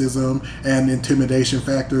athleticism and intimidation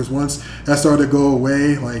factors, once that started to go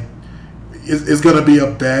away, like, it's going to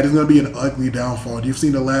be an ugly downfall. You've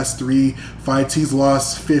seen the last 3 fights. He's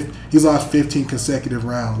lost 15 consecutive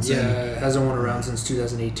rounds. Yeah, hasn't won a round since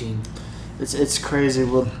 2018. It's crazy.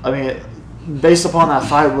 Based upon that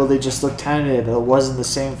fight, Woodley just looked tentative. It wasn't the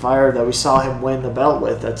same fighter that we saw him win the belt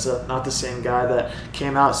with. That's not the same guy that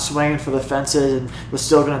came out swinging for the fences and was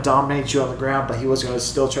still going to dominate you on the ground, but he was going to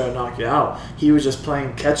still try to knock you out. He was just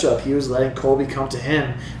playing catch-up. He was letting Colby come to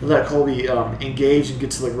him and let Colby engage and get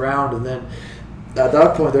to the ground, and then at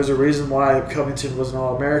that point, there's a reason why Covington was an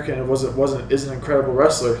All-American and is an incredible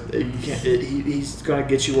wrestler. He's going to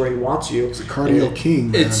get you where he wants you. He's a cardio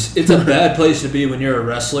king, man. It's a bad place to be when you're a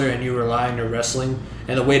wrestler and you rely on your wrestling,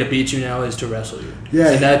 and the way to beat you now is to wrestle you. Yeah,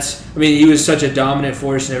 and he was such a dominant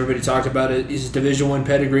force, and everybody talked about it. He's a Division I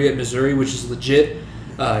pedigree at Missouri, which is legit.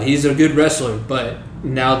 He's a good wrestler, but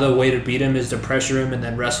now the way to beat him is to pressure him and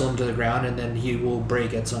then wrestle him to the ground, and then he will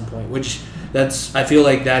break at some point. I feel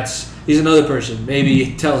like he's another person.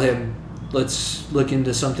 Maybe tell him, let's look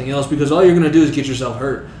into something else, because all you're going to do is get yourself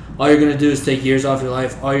hurt. All you're going to do is take years off your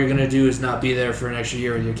life. All you're going to do is not be there for an extra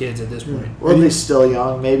year with your kids at this point. Well, he's still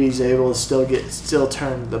young. Maybe he's able to still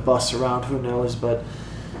turn the bus around. Who knows? But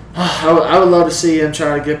I would love to see him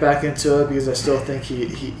try to get back into it, because I still think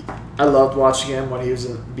I loved watching him when he was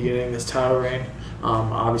in the beginning of his title reign.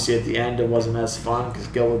 Obviously, at the end, it wasn't as fun because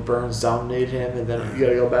Gilbert Burns dominated him, and then you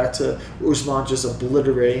got to go back to Usman just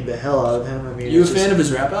obliterating the hell out of him. I mean, you a fan of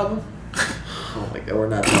his rap album? Oh my god, we're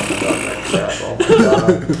not talking about that crap. Oh my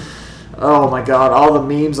god. Oh my god, all the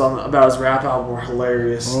memes about his rap album were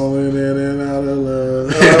hilarious. Falling in and out of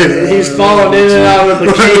love. He's falling in and out of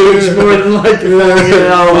the cage more than like falling in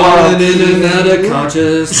and out of love. Falling in and out of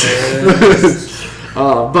consciousness.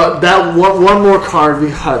 But that one more card we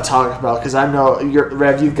gotta talk about because I know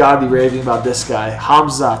Rev, you've got to be raving about this guy,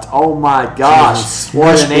 Khamzat. Oh my gosh,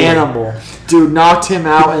 what an animal! Dude knocked him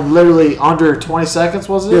out in literally under 20 seconds.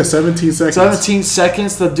 Was it? Yeah, 17 seconds. 17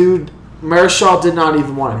 seconds. The dude. Marshall did not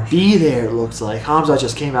even want to be there. It looks like Khamzat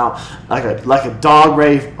just came out like a dog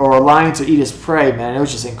ready or a lion to eat his prey. Man, it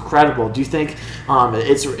was just incredible. Do you think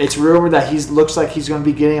it's rumored that looks like he's going to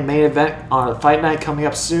be getting a main event on a fight night coming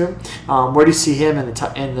up soon? Where do you see him in the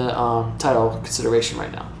title consideration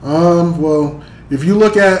right now? Well, if you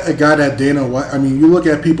look at a guy that Dana White, you look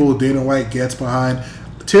at people Dana White gets behind.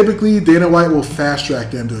 Typically, Dana White will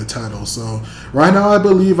fast-track them to a title. So, right now, I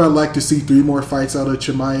believe I'd like to see 3 more fights out of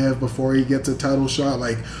Chimaev before he gets a title shot.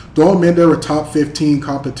 Like, throw him in there with top 15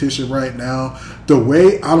 competition right now. The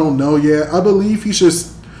weight, I don't know yet. I believe he should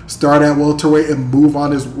start at welterweight and move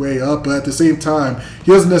on his way up. But at the same time,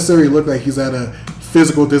 he doesn't necessarily look like he's at a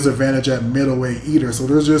physical disadvantage at middleweight either. So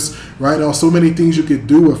there's just right now so many things you could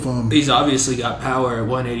do with him. He's obviously got power at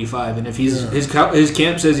 185, and if he's his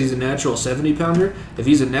camp says he's a natural 70-pounder. If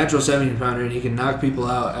he's a natural 70-pounder and he can knock people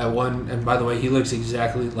out at one, and by the way, he looks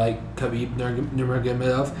exactly like Khabib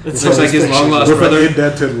Nurmagomedov. It looks like his long lost brother.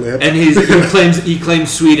 Indented lip. And he claims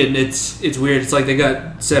Sweden. It's weird. It's like they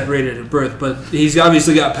got separated at birth, but he's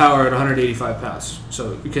obviously got power at 185 pounds.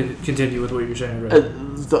 So you can continue with what you're saying, right?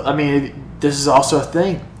 This is also a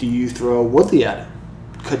thing. Do you throw Woodley at him?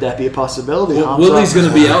 Could that be a possibility? Well, Woodley's going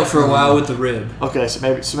to be out for a while with the rib. Okay, so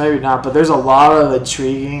maybe not. But there's a lot of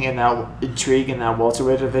intrigue in that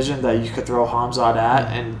welterweight division that you could throw Khamzat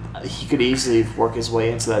at, and he could easily work his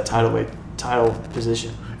way into that title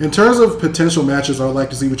position. In terms of potential matches I would like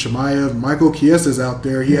to see with Chimaev, Michael Chiesa's out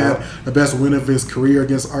there. He had the best win of his career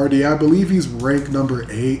against RDA. I believe he's ranked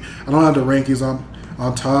number 8. I don't have the rankings on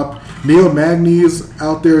top. Neil Magny's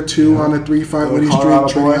out there too on a 3-fight winning streak,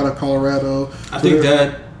 training out of Colorado. I think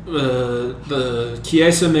that the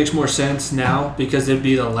Chiesa makes more sense now because it'd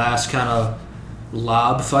be the last kind of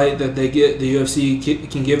lob fight that they get. The UFC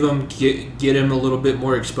can give him, get him a little bit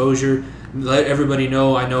more exposure. Let everybody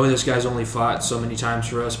know, I know this guy's only fought so many times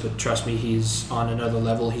for us, but trust me, he's on another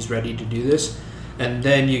level. He's ready to do this. And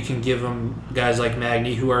then you can give him guys like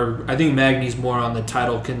Magny, who are, I think Magny's more on the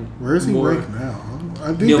title. Where is he ranked now?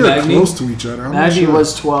 I think they're Magny, close to each other. Magny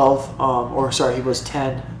was 12, he was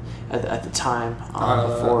 10 at the time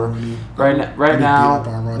before. Right now,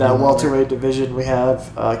 that welterweight division, we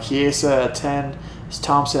have Chiesa at 10,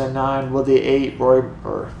 Thompson at 9, Woodley at 8,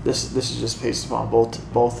 this is just based upon both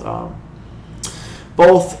Bellator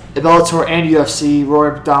and UFC.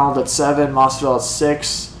 Rory McDonald at 7, Masvidal at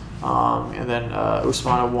 6. And then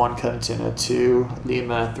Usman at 1, Covington at 2,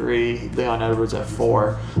 Lima at 3, Leon Edwards at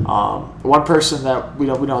 4. One person that we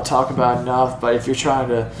don't talk about enough, but if you're trying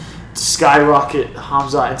to skyrocket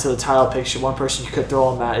Khamzat into the title picture, one person you could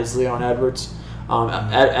throw him at is Leon Edwards.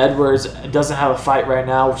 Edwards doesn't have a fight right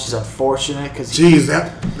now, which is unfortunate because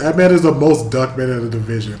that man is the most duck man in the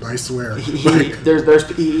division. I swear.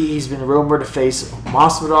 He's been rumored to face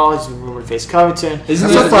Masvidal. He's been rumored to face Covington. That's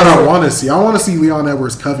a fight I want to see. I want to see Leon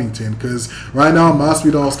Edwards Covington because right now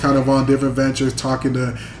Masvidal's kind of on different ventures, talking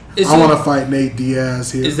to. I want to fight Nate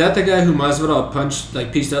Diaz here. Is that the guy who Masvidal punched,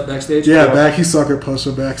 pieced up backstage? Yeah, he sucker punched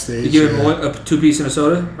him backstage. You give him a 2-piece and a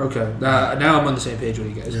soda? Okay. Now I'm on the same page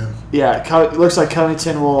with you guys. Yeah, it looks like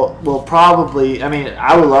Covington will probably...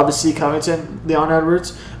 I would love to see Covington, Leon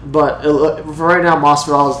Edwards, but for right now,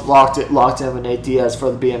 Masvidal is locked in with Nate Diaz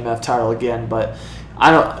for the BMF title again, but...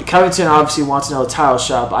 Covington obviously wants another title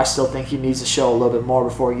shot, but I still think he needs to show a little bit more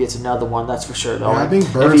before he gets another one. That's for sure, though. Yeah, I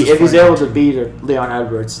think Burns if he's able to beat Leon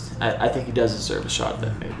Edwards, I think he does deserve a shot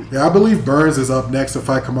then, maybe. Yeah, I believe Burns is up next to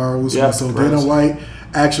fight Kamaru Usman. Yep, so Burns. Dana White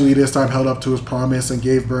actually this time held up to his promise and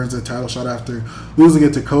gave Burns a title shot after losing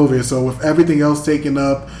it to COVID. So with everything else taken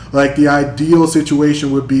up, the ideal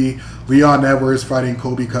situation would be Leon Edwards fighting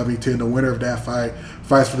Colby Covington. The winner of that fight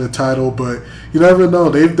fights for the title, but you never know.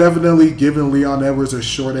 They've definitely given Leon Edwards a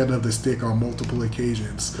short end of the stick on multiple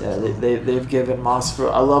occasions. Yeah, they've given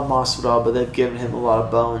Masvidal. I love Masvidal, but they've given him a lot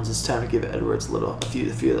of bones. It's time to give Edwards a few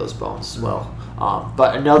of those bones as well.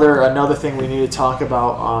 But another thing we need to talk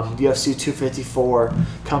about, UFC 254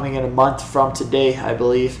 coming in a month from today, I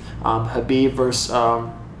believe. Khabib versus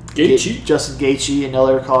Justin Gaethje,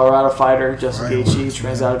 another Colorado fighter. Justin Gaethje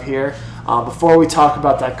trains out of here. Before we talk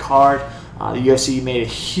about that card, the UFC made a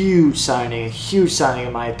huge signing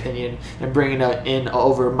in my opinion, and bringing in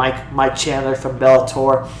over Mike Chandler from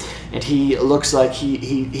Bellator, and he looks like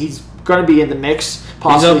he's going to be in the mix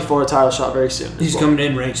possibly for a title shot very soon. He's coming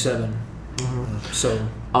in ranked 7. So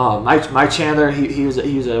Mike Chandler, he was a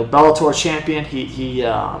Bellator champion.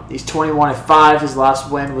 He's 21-5. His last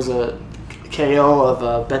win was a KO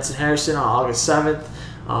of Benson Henderson on August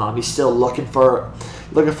 7th. He's still looking for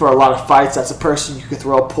a lot of fights. That's a person you could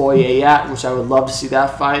throw Poirier at, which I would love to see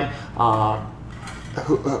that fight. I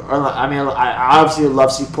obviously would love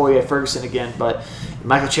to see Poirier Ferguson again, but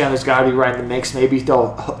Michael Chandler's got to be right in the mix. Maybe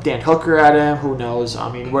throw Dan Hooker at him. Who knows?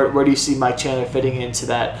 I mean, where do you see Mike Chandler fitting into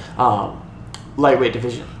that lightweight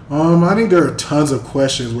division? I think there are tons of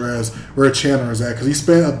questions where Chandler is at, because he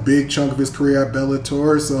spent a big chunk of his career at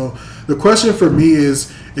Bellator. So the question for me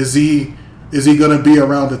is he going to be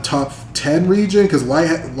around the top 10 region? Because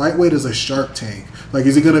lightweight is a shark tank. Like,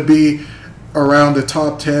 is he going to be around the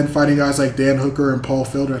top 10 fighting guys like Dan Hooker and Paul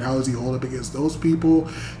Felder, and how does he hold up against those people?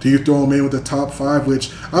 Do you throw him in with the top 5,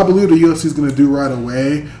 which I believe the UFC is going to do right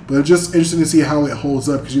away, but it's just interesting to see how it holds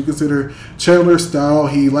up, because you consider Chandler's style.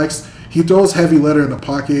 He throws heavy letter in the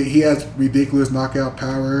pocket. He has ridiculous knockout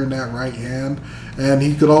power in that right hand, and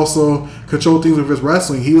he could also control things with his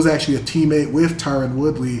wrestling. He was actually a teammate with Tyron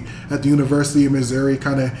Woodley at the University of Missouri,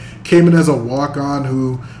 kind of came in as a walk-on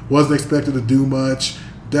who wasn't expected to do much.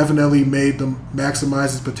 Definitely made them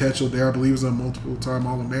maximize his potential there. I believe he was a multiple-time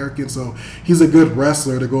All-American, so he's a good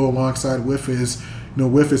wrestler to go alongside with his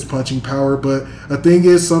punching power. But the thing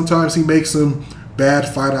is, sometimes he makes some bad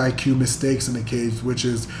fight IQ mistakes in the cage, which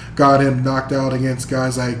has got him knocked out against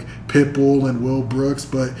guys like Pitbull and Will Brooks.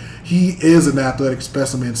 But he is an athletic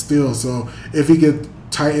specimen still, so if he could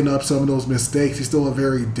tighten up some of those mistakes, he's still a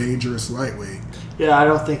very dangerous lightweight. Yeah, I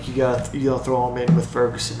don't think you'll throw him in with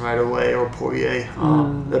Ferguson right away or Poirier.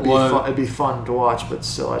 It'd be fun to watch, but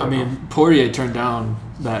still, I mean, Poirier turned down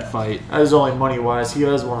that fight. That was only money wise. He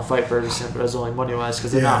does want to fight Ferguson, but that's only money wise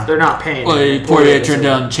because they're not paying. Well, Poirier turned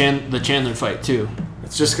down the Chandler fight too.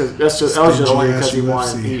 It's just because that was just only because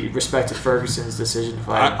he respected Ferguson's decision to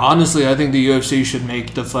fight. Honestly, I think the UFC should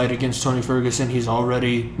make the fight against Tony Ferguson.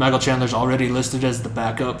 Michael Chandler's already listed as the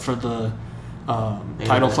backup for the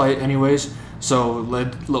title fight, anyways. So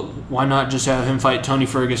why not just have him fight Tony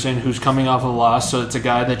Ferguson, who's coming off a loss? So it's a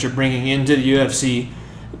guy that you're bringing into the UFC,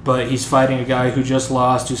 but he's fighting a guy who just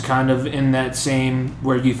lost, who's kind of in that same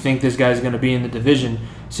where you think this guy's going to be in the division.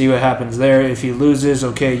 See what happens there. If he loses,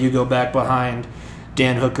 okay, you go back behind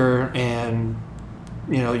Dan Hooker, and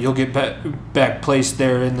you'll get back placed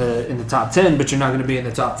there in the top 10, but you're not going to be in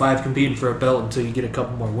the top 5 competing for a belt until you get a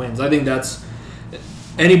couple more wins. I think that's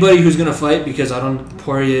anybody who's going to fight, because I don't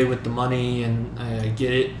Poirier with the money, and I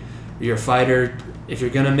get it. You're a fighter. If you're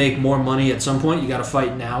going to make more money at some point, you got to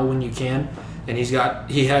fight now when you can. And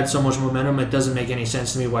he had so much momentum, it doesn't make any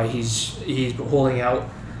sense to me why he's holding out.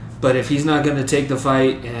 But if he's not going to take the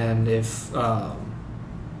fight, and if I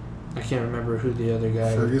can't remember who the other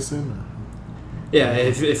guy. Ferguson? Yeah,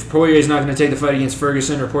 if Poirier's not going to take the fight against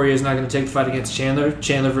Ferguson, or Poirier's not going to take the fight against Chandler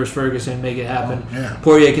versus Ferguson, make it happen. Oh, yeah.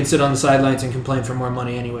 Poirier can sit on the sidelines and complain for more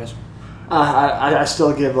money anyways. I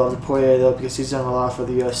still give love to Poirier, though, because he's done a lot for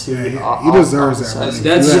the UFC. Yeah, he deserves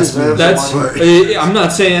that. I'm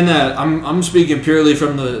not saying that. I'm speaking purely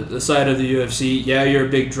from the side of the UFC. Yeah, you're a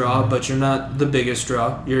big draw, but you're not the biggest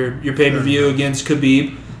draw. Your pay-per-view against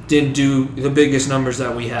Khabib didn't do the biggest numbers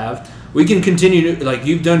that we have. We can continue to,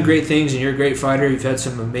 you've done great things, and you're a great fighter. You've had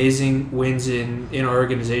some amazing wins in our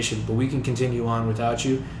organization, but we can continue on without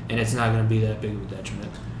you, and it's not going to be that big of a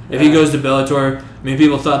detriment. If he goes to Bellator,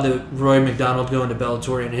 people thought that Roy McDonald going to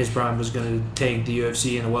Bellator in his prime was going to take the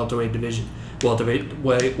UFC in the welterweight division.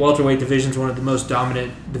 Welterweight division is one of the most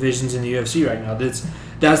dominant divisions in the UFC right now.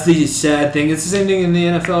 That's the sad thing. It's the same thing in the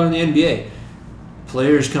NFL and the NBA.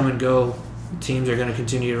 Players come and go. Teams are going to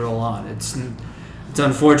continue to roll on. It's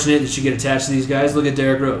unfortunate that you get attached to these guys. Look at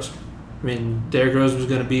Derrick Rose. Derrick Rose was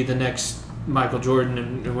going to be the next Michael Jordan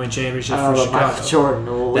and win championships for Chicago. Michael Jordan.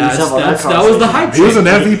 That was the hype. He was an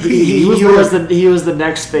MVP. He was the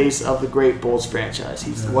next face of the great Bulls franchise.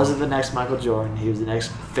 He wasn't the next Michael Jordan. He was the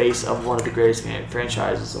next face of one of the greatest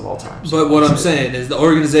franchises of all time. But what I'm saying is the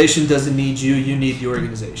organization doesn't need you. You need the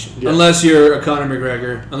organization. Yeah. Unless you're a Conor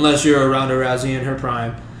McGregor, unless you're a Ronda Rousey in her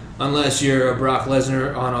prime, unless you're a Brock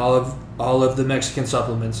Lesnar on all of the Mexican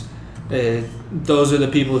supplements. Those are the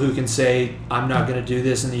people who can say, I'm not going to do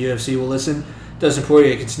this, and the UFC will listen. Dustin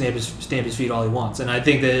Poirier can stamp his feet all he wants. And I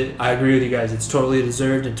think that I agree with you guys. It's totally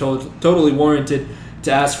deserved and totally warranted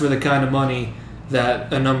to ask for the kind of money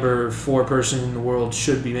that a number 4 person in the world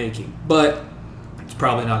should be making. But it's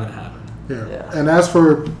probably not going to happen. Yeah. And as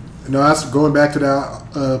for going back to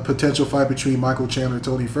that potential fight between Michael Chandler and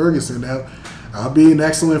Tony Ferguson, that'll be an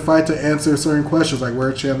excellent fight to answer certain questions like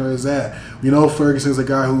where Chandler is at. Ferguson's a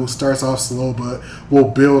guy who starts off slow but will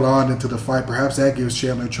build on into the fight. Perhaps that gives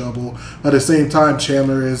Chandler trouble. At the same time,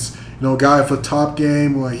 Chandler is a guy for top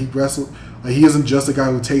game. He wrestled He isn't just a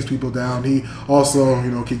guy who takes people down. He also,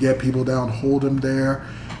 can get people down, hold them there,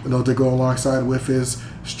 to go alongside with his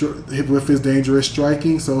dangerous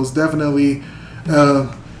striking. So it's definitely,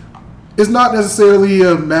 it's not necessarily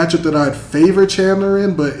a matchup that I'd favor Chandler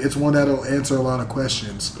in, but it's one that'll answer a lot of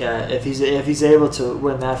questions. Yeah, if he's able to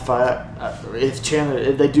win that fight,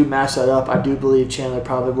 if they do match that up, I do believe Chandler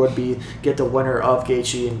probably would get the winner of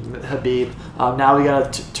Gaethje and Khabib. Now we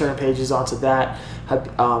got to turn pages onto that.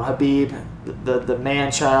 Khabib, the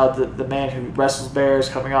man-child, the man who wrestles bears,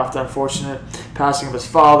 coming off the unfortunate passing of his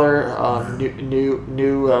father,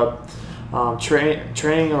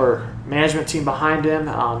 training or management team behind him.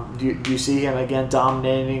 Do you see him again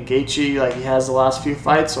dominating Gaethje like he has the last few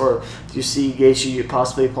fights, or do you see Gaethje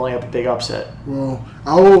possibly pulling up a big upset? Well,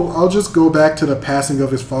 I'll just go back to the passing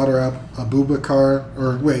of his father, Abubakar.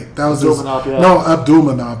 Or wait, that was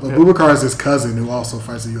Abdulmanap. Abubakar is his cousin who also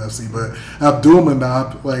fights the UFC, but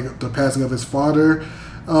Abdulmanap, like the passing of his father.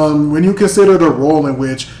 When you consider the role in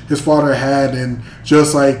which his father had in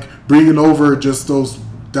just like bringing over just those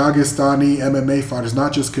Dagestani MMA fighters,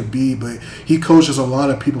 not just Khabib, but he coaches a lot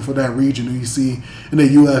of people for that region who you see in the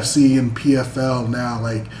UFC and PFL now,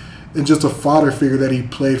 and just a father figure that he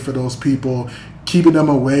played for those people, keeping them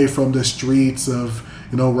away from the streets of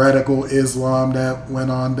radical Islam that went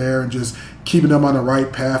on there, and just keeping them on the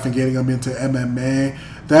right path and getting them into MMA.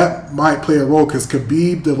 That might play a role because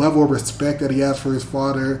Khabib, the level of respect that he has for his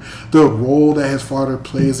father, the role that his father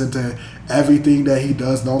plays into everything that he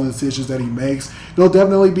does and all the decisions that he makes, it'll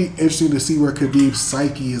definitely be interesting to see where Khabib's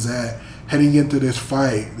psyche is at heading into this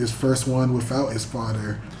fight, this first one without his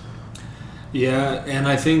father. Yeah, and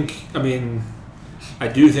I do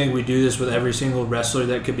think we do this with every single wrestler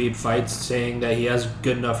that Khabib fights, saying that he has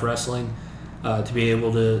good enough wrestling to be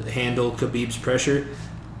able to handle Khabib's pressure.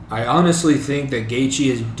 I honestly think that Gaethje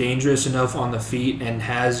is dangerous enough on the feet and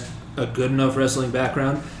has a good enough wrestling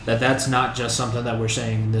background that that's not just something that we're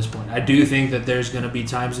saying at this point. I do think that there's going to be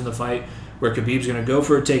times in the fight where Khabib's going to go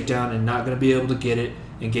for a takedown and not going to be able to get it,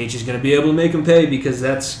 and Gaethje's going to be able to make him pay because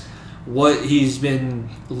that's what he's been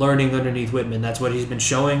learning underneath Whitman. That's what he's been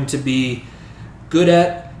showing to be good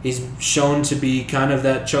at. He's shown to be kind of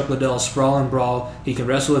that Chuck Liddell sprawl and brawl. He can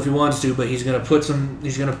wrestle if he wants to, but he's going to put some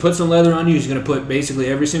leather on you. He's going to put basically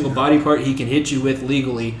every single body part he can hit you with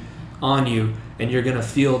legally on you, and you're going to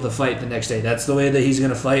feel the fight the next day. That's the way that he's going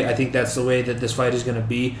to fight. I think that's the way that this fight is going to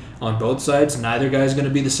be on both sides. Neither guy's going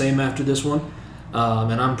to be the same after this one.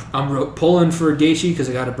 And I'm pulling for Gaethje because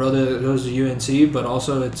I got a brother that goes to UNC, but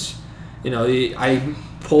also it's, I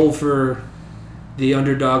pull for the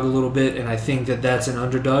underdog a little bit, and I think that that's an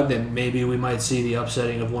underdog that maybe we might see the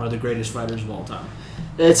upsetting of one of the greatest fighters of all time.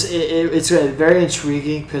 It's very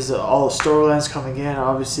intriguing because all the storylines coming in,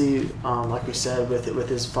 obviously, like we said, with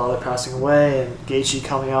his father passing away and Gaethje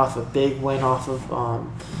coming off a big win off of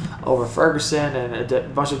over Ferguson and a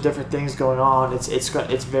bunch of different things going on.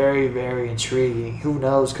 It's very, very intriguing. Who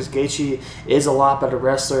knows? Because Gaethje is a lot better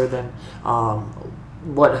wrestler than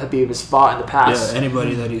what Khabib has fought in the past. Yeah,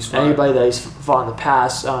 anybody that he's fought in the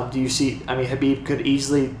past. Do you see? Khabib could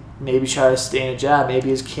easily maybe try to stay in a jab. Maybe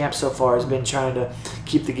his camp so far has been trying to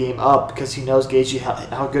keep the game up because he knows Gaethje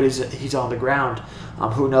how good he's on the ground.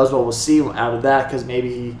 Who knows what we'll see out of that, because maybe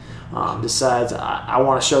he decides, I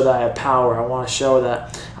want to show that I have power. I want to show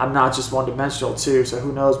that I'm not just one-dimensional too. So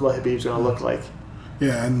who knows what Khabib's going to look like.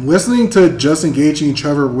 Yeah, and listening to Justin Gaethje and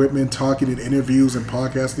Trevor Whitman talking in interviews and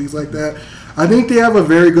podcasts, things like that, I think they have a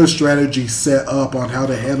very good strategy set up on how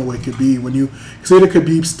to handle it. Khabib. When you consider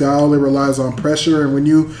Khabib's style, it relies on pressure, and when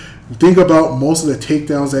you think about most of the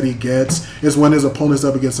takedowns that he gets is when his opponent's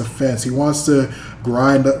up against a fence. He wants to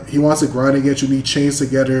grind against you, and he chains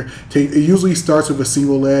together. It usually starts with a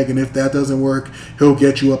single leg, and if that doesn't work, he'll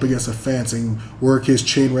get you up against a fence and work his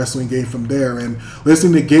chain wrestling game from there. And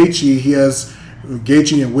listening to Gaethje, he has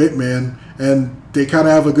Gaethje and Whitman, and they kind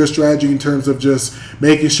of have a good strategy in terms of just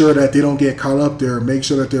making sure that they don't get caught up there, make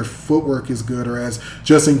sure that their footwork is good, or as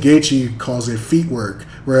Justin Gaethje calls it, feet work.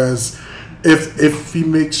 Whereas if he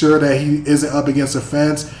makes sure that he isn't up against a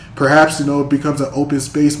fence, perhaps it becomes an open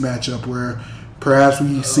space matchup where perhaps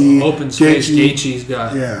we see open space. Gaethje's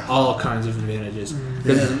got all kinds of advantages.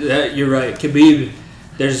 You're right, Khabib.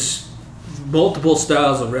 There's multiple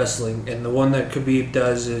styles of wrestling, and the one that Khabib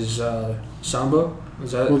does is Sambo.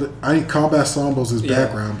 Is that? Well, I think combat Sambo's his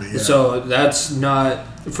background, but So that's not.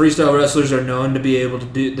 Freestyle wrestlers are known to be able to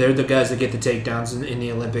do. They're the guys that get the takedowns in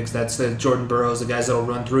the Olympics. That's the Jordan Burroughs, the guys that'll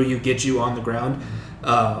run through you, get you on the ground.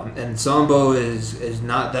 And Sambo is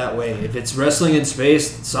not that way. If it's wrestling in space,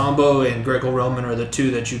 Sambo and Greco-Roman are the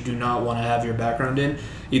two that you do not want to have your background in.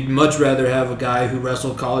 You'd much rather have a guy who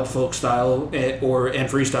wrestled college folk style and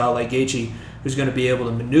freestyle like Gaethje, who's going to be able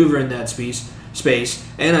to maneuver in that space.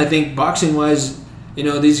 And I think boxing-wise,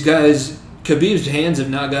 these guys, Khabib's hands have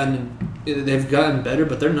not they've gotten better,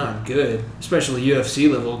 but they're not good, especially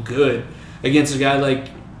UFC level good, against a guy like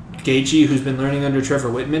Gaethje, who's been learning under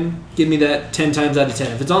Trevor Whitman. Give me that 10 times out of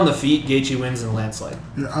 10. If it's on the feet, Gaethje wins in a landslide.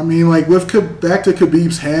 Yeah, I mean, back to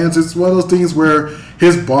Khabib's hands, it's one of those things where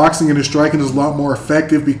his boxing and his striking is a lot more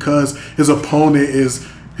effective because his opponent is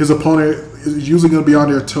usually going to be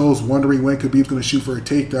on their toes wondering when Khabib's going to shoot for a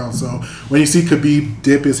takedown. So when you see Khabib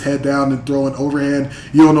dip his head down and throw an overhand,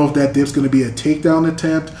 you don't know if that dip's going to be a takedown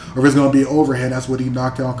attempt or if it's going to be an overhand. That's what he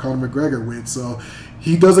knocked out Conor McGregor with. So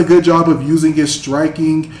he does a good job of using his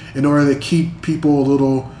striking in order to keep people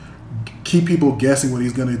guessing what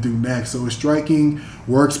he's going to do next. So his striking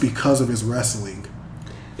works because of his wrestling.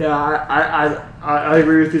 Yeah, I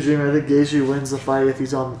agree with you, Jimmy. I think Gaethje wins the fight if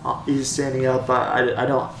he's standing up.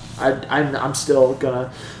 I'm still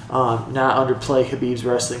gonna not underplay Khabib's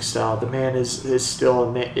wrestling style. The man is still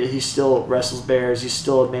a man, he still wrestles bears. He's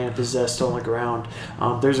still a man possessed on the ground.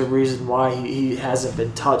 There's a reason why he hasn't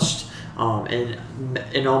been touched.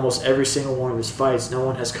 In almost every single one of his fights, no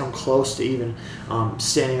one has come close to even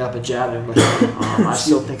standing up and jabbing with him. I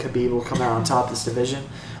still think Khabib will come out on top of this division.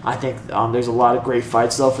 I think there's a lot of great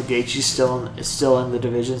fights though for Gaethje still in the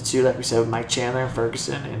divisions too, like we said with Mike Chandler and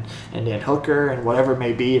Ferguson and Dan Hooker and whatever it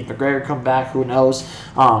may be. If McGregor come back, who knows?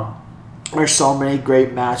 There's so many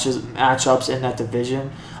great matchups in that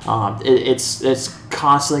division. It's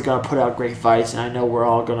constantly going to put out great fights, and I know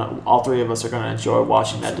all three of us are going to enjoy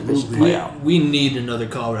watching that division play out. We need another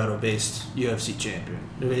Colorado-based UFC champion.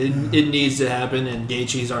 It needs to happen, and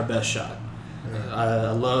Gaethje's our best shot.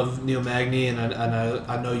 I love Neil Magny, and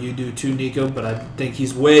I know you do too, Nico, but I think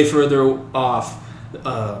he's way further off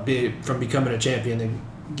from becoming a champion than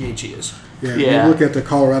Gaethje is. Yeah, you look at the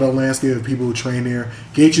Colorado landscape of people who train there.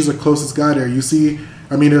 Gaethje's the closest guy there. You see,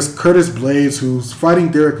 there's Curtis Blades, who's fighting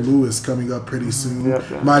Derek Lewis coming up pretty soon.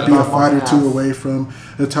 Might be a fight or two away from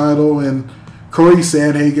the title. And Corey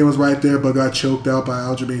Sandhagen was right there, but got choked out by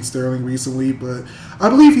Aljamain Sterling recently. But I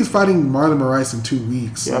believe he's fighting Marlon Moraes in 2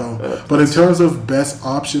 weeks. But in terms of the best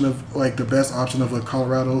option of a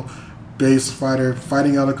Colorado-based fighter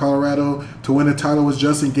fighting out of Colorado to win the title was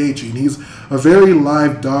Justin Gaethje, and he's a very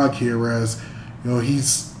live dog here. Whereas,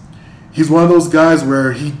 he's one of those guys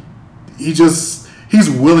where he's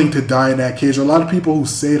willing to die in that cage. A lot of people who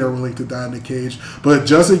say they're willing to die in the cage, but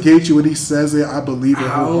Justin Gaethje, when he says it, I believe it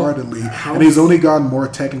wholeheartedly. And he's only gotten more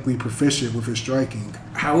technically proficient with his striking.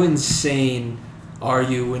 How insane are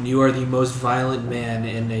you when you are the most violent man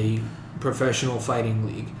in a professional fighting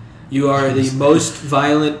league? You are the most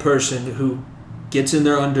violent person who gets in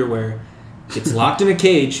their underwear, gets locked in a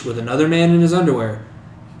cage with another man in his underwear,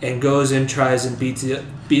 and goes and tries and beat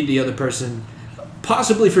the other person,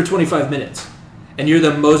 possibly for 25 minutes. And you're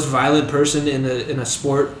the most violent person in a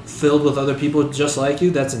sport filled with other people just like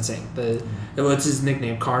you. That's insane. What's his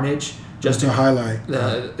nickname? Carnage. Justin the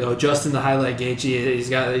Highlight. Justin the Highlight Gaethje.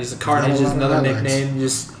 He's a Carnage is another nickname.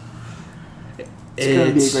 It's going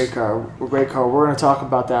to be a great card. We're going to talk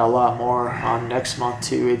about that a lot more next month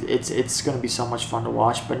too. It's going to be so much fun to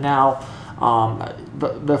watch. But now,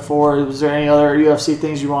 but before, was there any other UFC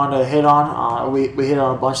things you wanted to hit on? We hit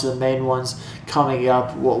on a bunch of the main ones coming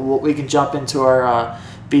up. We can jump into our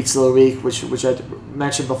beats of the week, which I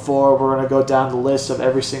mentioned before. We're going to go down the list of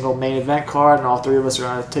every single main event card, and all three of us are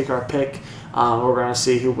going to take our pick. We're going to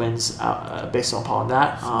see who wins based upon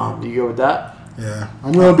that. You go with that? Yeah,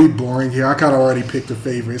 I'm going to be boring here. I kind of already picked the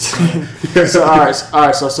favorites. So all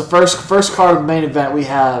right. So first card of the main event we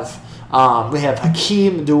have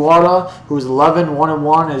Hakeem Dawodu, who's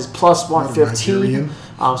 11-1-1, is plus 115.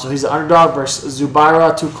 So he's the underdog versus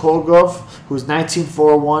Zubaira Tukhugov, who's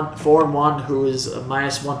 19-4-1, who is a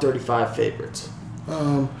minus 135 favorite.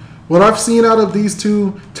 What I've seen out of these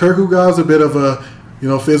two, Turkugov's a bit of a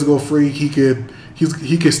physical freak. He could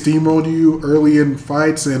steamroll you early in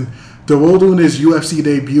fights, and Dawodu in his UFC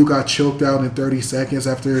debut got choked out in 30 seconds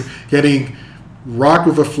after getting rocked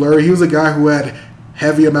with a flurry. He was a guy who had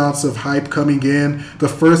heavy amounts of hype coming in. The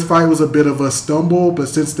first fight was a bit of a stumble, but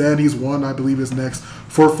since then he's won, I believe, his next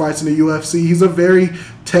 4 fights in the UFC. He's a very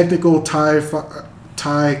technical Thai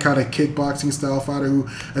Thai kind of kickboxing style fighter who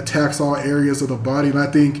attacks all areas of the body. And I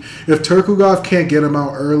think if Tukhugov can't get him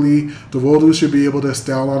out early, Dawodu should be able to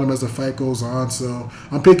style on him as the fight goes on. So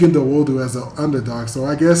I'm picking Dawodu as an underdog. So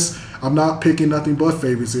I guess I'm not picking nothing but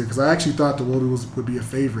favorites here because I actually thought Dawodu would be a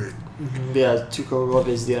favorite. Mm-hmm. Yeah, Tukhugov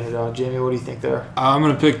is the underdog. Jamie, what do you think there? I'm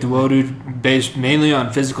going to pick Dawodu based mainly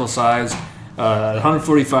on physical size.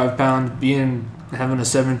 145 pounds, having a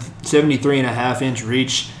 73.5-inch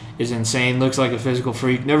reach is insane. Looks like a physical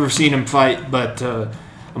freak. Never seen him fight, but I'm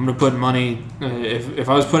going to put money. If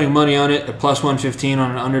I was putting money on it, a plus 115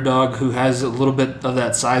 on an underdog who has a little bit of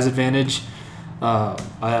that size advantage,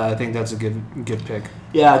 I think that's a good pick.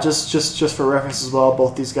 Yeah, just for reference as well,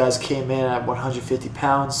 both these guys came in at 150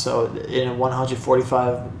 pounds. So in a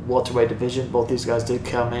 145 welterweight division, both these guys did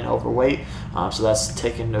come in overweight. So that's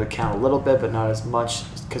taken into account a little bit, but not as much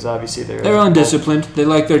because obviously they're undisciplined. They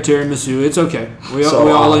like their tiramisu. It's okay. We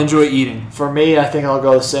all enjoy eating. For me, I think I'll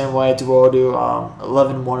go the same way. Dawodu,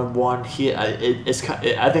 11-1-1.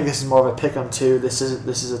 I think this is more of a pick 'em too. This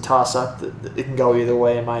is a toss up. It can go either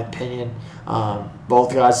way in my opinion.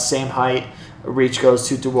 Both guys same height. Reach goes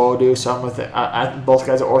to Dawodu, so I'm with it. Both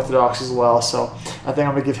guys are orthodox as well, so I think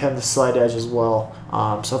I'm gonna give him the slight edge as well.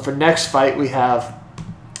 So for next fight we have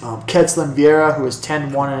Ketslin Vieira, who is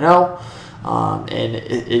 10-1-0,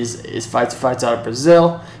 and fights out of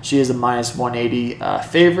Brazil. She is a minus 180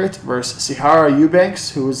 favorite versus Sihara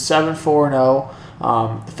Eubanks, who is 7-4-0,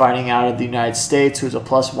 fighting out of the United States, who's a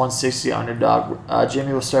plus 160 underdog.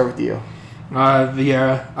 Jimmy, we'll start with you.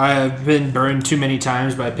 Vieira. I have been burned too many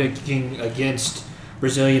times by picking against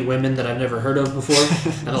Brazilian women that I've never heard of before.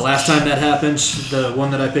 And the last time that happened, the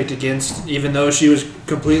one that I picked against, even though she was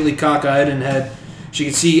completely cockeyed and she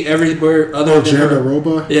could see everywhere other than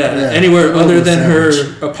her, anywhere other than her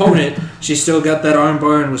opponent, she still got that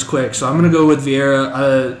armbar and was quick. So I'm going to go with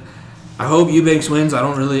Vieira. I hope Eubanks wins.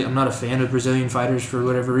 I'm not a fan of Brazilian fighters for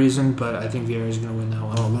whatever reason, but I think Vieira is going to win that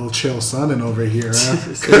one. Oh, little Chael Sonnen over here, huh?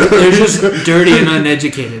 They're just dirty and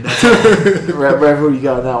uneducated. That's all. Rev, who you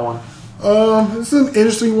got on that one? It's an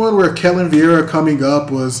interesting one where Ketslin Vieira coming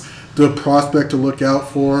up was the prospect to look out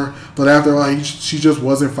for, but after a while, she just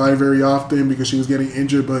wasn't fighting very often because she was getting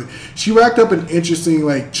injured. But she racked up an interesting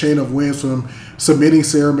chain of wins from submitting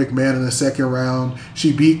Sarah McMahon in the second round.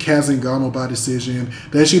 She beat Kat Zingano by decision.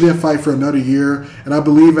 Then she didn't fight for another year, and I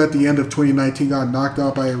believe at the end of 2019 got knocked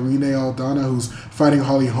out by Irene Aldana, who's fighting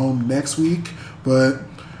Holly Holm next week. But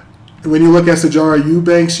when you look at Sijara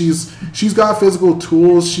Eubanks, she's got physical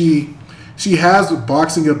tools. She has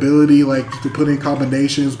boxing ability, to put in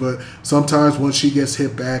combinations, but sometimes once she gets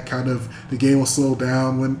hit back, kind of the game will slow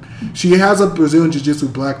down. When she has a Brazilian Jiu-Jitsu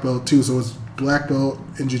black belt too, so it's black belt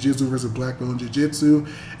in Jiu-Jitsu versus black belt in Jiu-Jitsu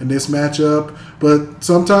in this matchup. But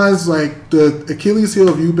sometimes, the Achilles heel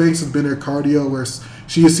of Eubanks has been her cardio, where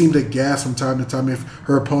she has seemed to gas from time to time if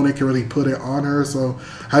her opponent can really put it on her. So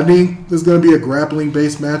I think there's going to be a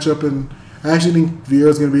grappling-based matchup, and I actually think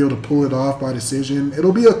Vieira's going to be able to pull it off by decision.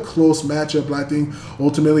 It'll be a close matchup, but I think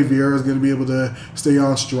ultimately Vieira is going to be able to stay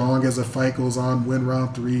on strong as the fight goes on, win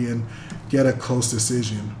round 3, and get a close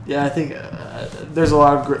decision. Yeah, I think there's a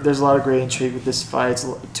lot of great intrigue with this fight. It's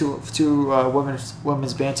two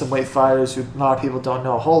women's bantamweight fighters who a lot of people don't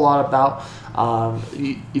know a whole lot about.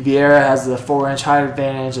 Vieira has the 4-inch height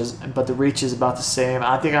advantage, but the reach is about the same.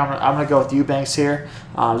 I think I'm gonna go with Eubanks here,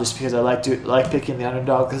 just because I like picking the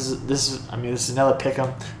underdog. Because this is another pick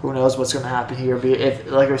 'em. Who knows what's gonna happen here? If,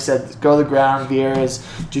 like I said, go to the ground, Vieira's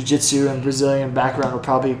jiu-jitsu and Brazilian background will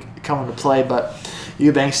probably come into play, but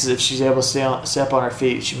Eubanks, if she's able to stay up on her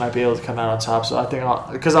feet, she might be able to come out on top. So I think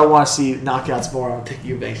because I want to see knockouts more, I'm gonna pick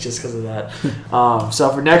Eubanks just because of that. So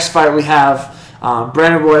for next fight we have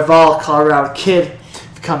Brandon Royval, Colorado Kid,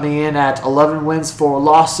 coming in at 11 wins, 4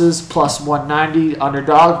 losses, plus 190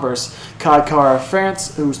 underdog versus Kai Kara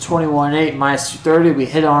France, who's 21-8, minus 230. We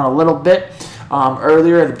hit on a little bit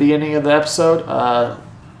earlier at the beginning of the episode.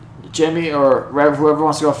 Jimmy or Rev, whoever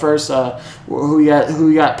wants to go first, who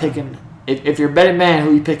you got picking? If you're a betting man,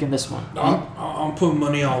 who are you picking this one? I'm putting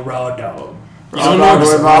money on Raw Dog.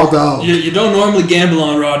 You don't normally gamble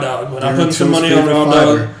on Raw Dog, but I'm putting some money on Raw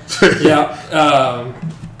Dog. Yeah,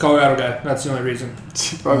 Colorado guy. That's the only reason.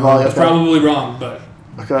 It's probably wrong, but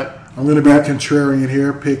okay. I'm going to be contrarian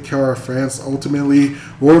here, pick Kara France. Ultimately,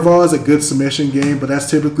 Royval is a good submission game, but that's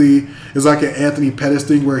typically is like an Anthony Pettis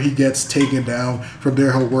thing where he gets taken down. From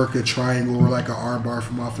there, he'll work a triangle or like an armbar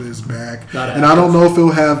from off of his back. And I don't know if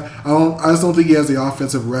he'll have. I just don't think he has the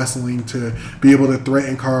offensive wrestling to be able to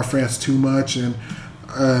threaten Kara France too much. And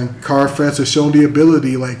Cara France has shown the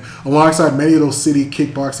ability, like alongside many of those city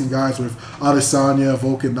kickboxing guys with Adesanya,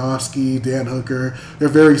 Volkanovski, Dan Hooker. They're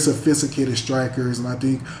very sophisticated strikers, and I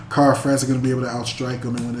think Cara France is going to be able to outstrike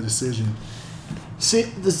them and win a decision. See,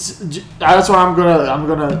 that's why I'm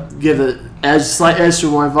gonna give a slight edge to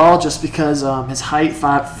Royval, just because his height,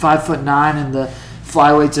 5'9" in the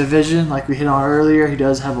flyweight division, like we hit on earlier, he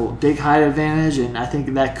does have a big height advantage, and I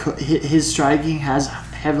think that his striking has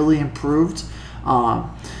heavily improved.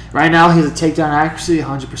 Right now, he has a takedown accuracy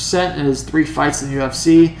 100% in his 3 fights in the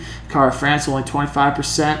UFC. Cara France only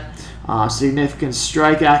 25%. Significant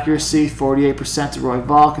strike accuracy, 48% to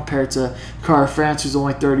Royval compared to Cara France, who's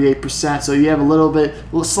only 38%. So you have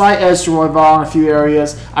a slight edge to Royval in a few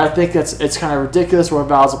areas. I think it's kind of ridiculous.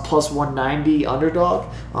 Royval is a plus 190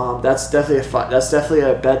 underdog. That's definitely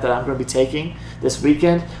a bet that I'm going to be taking this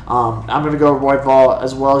weekend. I'm going to go Royval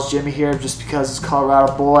as well as Jimmy here, just because he's a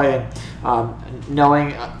Colorado boy, and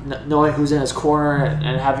knowing who's in his corner,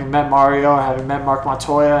 and having met Mario, and having met Mark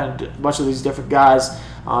Montoya, and a bunch of these different guys.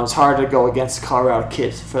 It's hard to go against the Colorado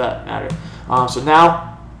kids, for that matter. So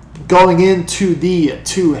now, going into the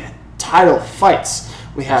 2 title fights,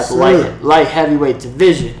 we have the light heavyweight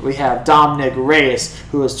division. We have Dominic Reyes,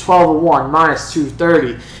 who is 12-1, minus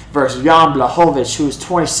 230, versus Jan Blachowicz, who is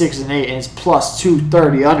 26-8 and is plus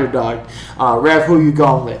 230 underdog. Rev, who are you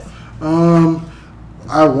going with?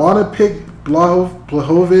 I want to pick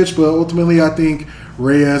Blachowicz, but ultimately I think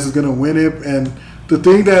Reyes is going to win it. And the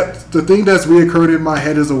thing that's reoccurred in my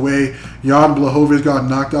head is the way Jan Blachowicz got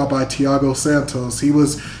knocked out by Thiago Santos. He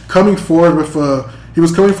was coming forward with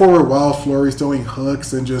wild flurries, throwing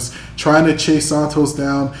hooks, and just trying to chase Santos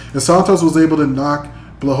down. And Santos was able to knock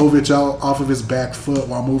Blachowicz out off of his back foot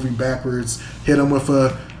while moving backwards. Hit him with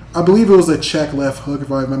I believe it was a check left hook,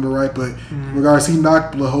 if I remember right. But regardless, he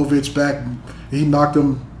knocked Blachowicz back. He knocked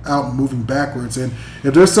him out moving backwards. And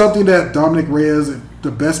if there's something that Dominic Reyes,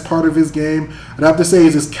 the best part of his game, I'd have to say,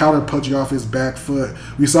 is his counter punching off his back foot.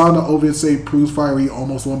 We saw in the Ovince St. Preux fight where he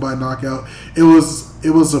almost won by knockout. It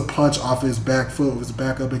was a punch off his back foot with his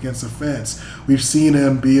back up against the fence. We've seen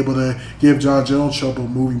him be able to give John Jones trouble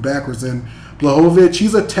moving backwards. And Blachowicz,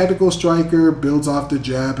 he's a technical striker, builds off the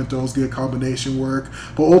jab and throws good combination work.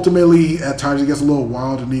 But ultimately, at times he gets a little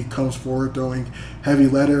wild and he comes forward throwing heavy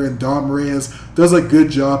letter. And Dom Reyes does a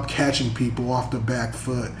good job catching people off the back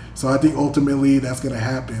foot. So I think ultimately that's going to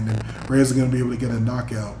happen, and Reyes is going to be able to get a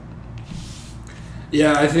knockout.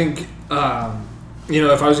 Yeah, I think, if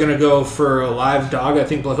I was going to go for a live dog, I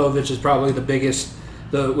think Blachowicz is probably the biggest,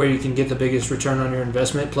 where you can get the biggest return on your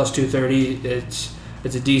investment. Plus 230,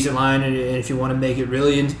 it's a decent line, and if you want to make it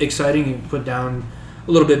really exciting, you can put down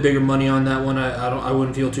a little bit bigger money on that one. I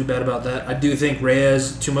wouldn't feel too bad about that. I do think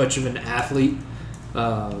Reyes too much of an athlete.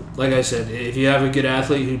 Like I said, if you have a good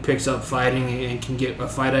athlete who picks up fighting and can get a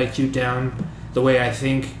fight IQ down the way I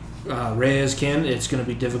think Reyes can, it's going to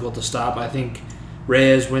be difficult to stop. I think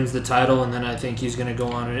Reyes wins the title, and then I think he's going to go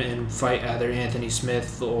on and fight either Anthony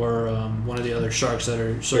Smith or one of the other sharks that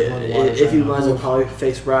are circling the waters. If he wins, he'll probably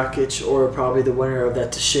face Rakic, or probably the winner of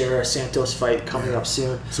that Teixeira Santos fight coming up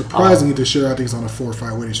soon. Surprisingly, Teixeira, I think, he's on a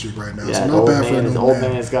 4-fight winning streak right now. Yeah, so not bad for an old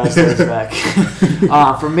man. Has got his legs back.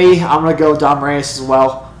 For me, I'm going to go Dom Reyes as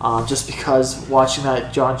well. Just because watching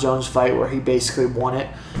that John Jones fight where he basically won it,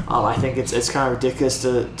 I think it's kind of ridiculous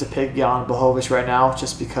to pick Jan Blachowicz right now,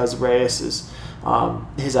 just because Reyes is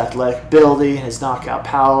his athletic ability and his knockout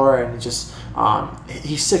power, and just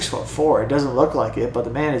he's 6'4". It doesn't look like it, but the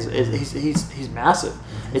man he's massive.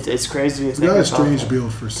 It's crazy. He's got a strange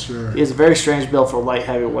build for sure. He has a very strange build for light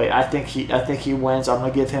heavyweight. I think he wins. I'm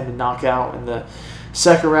gonna give him a knockout in the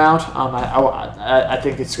second round. I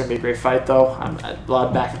think it's going to be a great fight, though. I'm a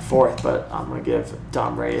lot back and forth, but I'm going to give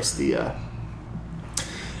Dom Reyes the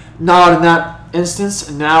nod in that instance.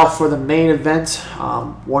 And now for the main event,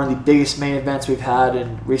 one of the biggest main events we've had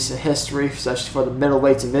in recent history, especially for the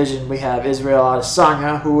middleweight division. We have Israel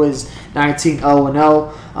Adesanya, who is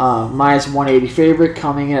 19-0-0, minus 180 favorite,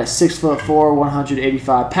 coming in at 6'4",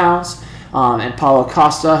 185 pounds. And Paulo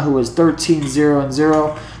Costa, who is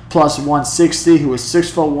 13-0-0, plus 160, who is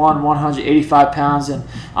 6'1", 185 pounds, and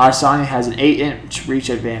Adesanya has an 8-inch reach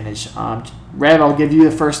advantage. Rev, I'll give you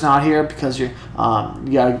the first nod here because I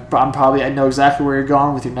know exactly where you're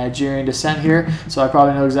going with your Nigerian descent here, so I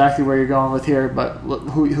probably know exactly where you're going with here. But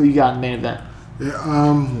who you got in the main event?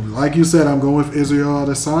 Yeah, like you said, I'm going with Israel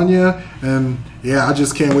Adesanya, and I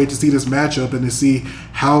just can't wait to see this matchup and to see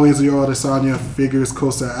how Israel Adesanya figures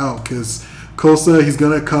Costa out, because Costa, he's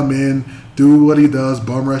gonna come in, do what he does,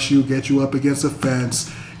 bum rush you, get you up against the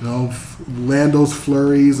fence, land those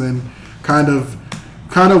flurries and kind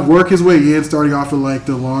of work his way in, starting off with like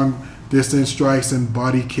the long distance strikes and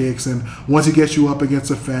body kicks. And once he gets you up against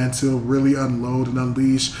the fence, he'll really unload and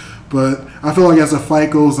unleash. But I feel like as the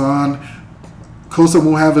fight goes on, Costa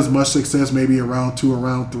won't have as much success maybe in round 2 or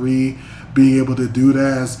round 3 being able to do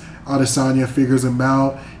that as Adesanya figures him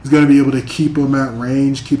out. He's going to be able to keep him at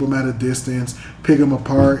range, keep him at a distance, pick him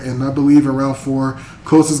apart. And I believe in round 4,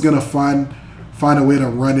 Costa's going to find a way to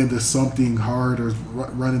run into something hard or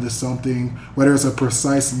run into something, whether it's a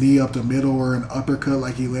precise knee up the middle or an uppercut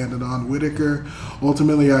like he landed on Whitaker.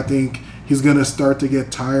 Ultimately, I think he's going to start to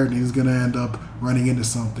get tired and he's going to end up running into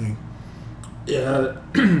something. Yeah,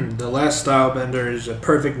 the last style bender is a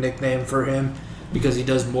perfect nickname for him because he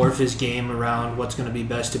does morph his game around what's going to be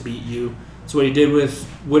best to beat you. That's what he did with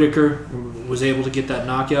Whitaker, was able to get that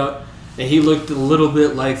knockout. And he looked a little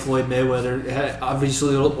bit like Floyd Mayweather,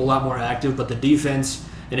 obviously a lot more active, but the defense,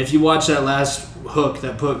 and if you watch that last hook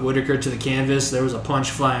that put Whitaker to the canvas, there was a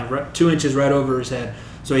punch flying 2 inches right over his head.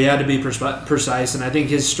 So he had to be precise, and I think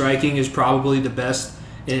his striking is probably the best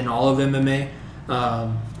in all of MMA.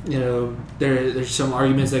 There's some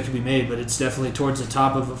arguments that could be made, but it's definitely towards the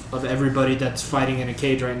top of everybody that's fighting in a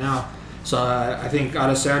cage right now. So I think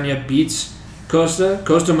Adesanya beats Costa.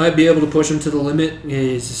 Costa might be able to push him to the limit.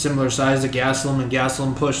 He's a similar size to Gastelum, and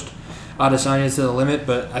Gastelum pushed Adesanya to the limit,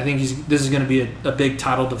 but I think this is going to be a big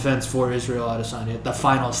title defense for Israel Adesanya, the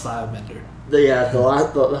final style bender.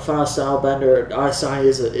 The final style bender,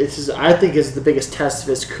 Adesanya I think is the biggest test of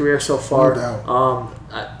his career so far. No doubt.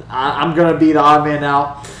 I'm going to be the odd man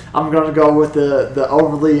out. I'm going to go with the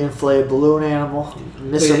overly inflated balloon animal,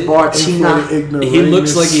 Mr. Barcina. He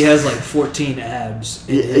looks like he has like 14 abs.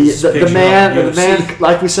 The man,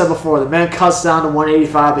 like we said before, the man cuts down to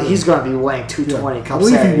 185, but he's going to be weighing 220. I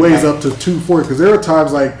believe he weighs up to 240 because there are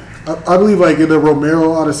times like I believe like in the Romero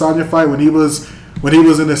Adesanya fight when he was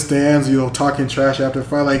in the stands, talking trash after the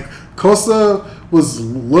fight, like Costa was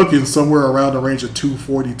looking somewhere around the range of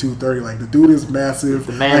 240, 230. Like the dude is massive.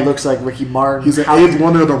 The man looks like Ricky Martin. He's an 8th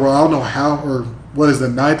wonder of the world. I don't know how, or what is the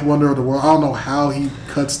 9th wonder of the world? I don't know how he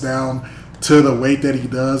cuts down to the weight that he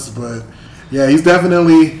does, but yeah, he's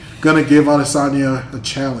definitely gonna give Adesanya a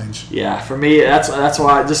challenge. Yeah, for me, that's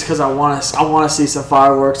why. Just because I want to see some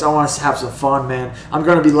fireworks. I want to have some fun, man. I'm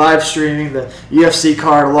gonna be live streaming the UFC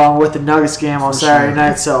card along with the Nuggets game on Saturday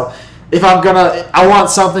night. So if I want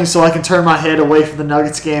something so I can turn my head away from the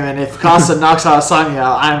Nuggets game. And if Costa knocks Adesanya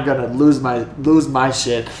out, I'm gonna lose my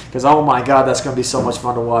shit because oh my god, that's gonna be so much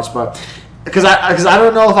fun to watch. But because I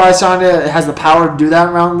don't know if Adesanya has the power to do that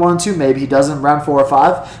in round 1 and 2. Maybe he does in round 4 or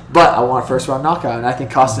 5. But I want a first round knockout, and I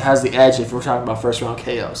think Costa has the edge if we're talking about first round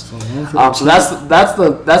KOs. So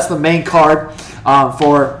that's the main card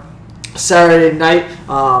for Saturday night.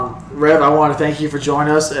 Rev, I want to thank you for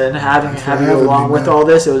joining us and having you along with all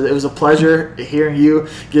this. It was a pleasure hearing you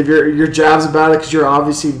give your jabs about it because you're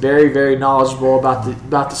obviously very, very knowledgeable about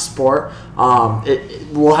the sport.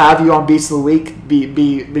 We'll have you on Beats of the Week.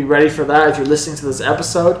 Be ready for that. If you're listening to this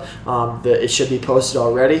episode, it should be posted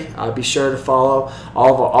already. Be sure to follow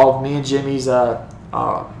all of me and Jimmy's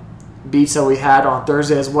beats that we had on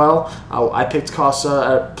Thursday as well. I picked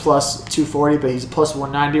Costa at plus 240, but he's plus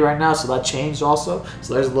 190 right now, so that changed also.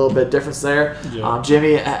 So there's a little bit of difference there. Yeah.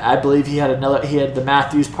 Jimmy, I believe he had the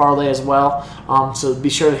Matthews parlay as well. So be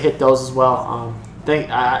sure to hit those as well.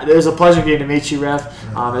 It was a pleasure getting to meet you, Rev.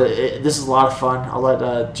 This is a lot of fun. I'll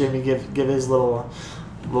let Jimmy give his little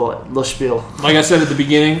spiel. Like I said at the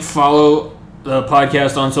beginning, follow the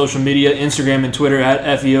podcast on social media, Instagram and Twitter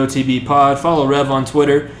at FEOTBpod. Follow Rev on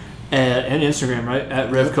Twitter and Instagram, right,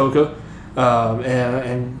 at Rev Coco.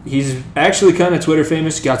 And he's actually kind of Twitter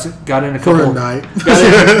famous. Got in a couple. For a night.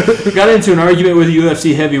 got into an argument with a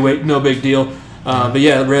UFC heavyweight. No big deal. But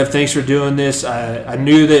yeah, Rev, thanks for doing this. I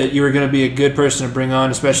knew that you were going to be a good person to bring on,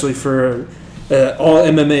 especially for all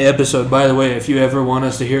MMA episode. By the way, if you ever want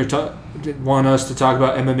us to talk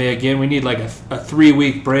about MMA again, we need like a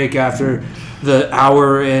 3-week break after the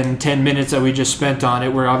hour and 10 minutes that we just spent on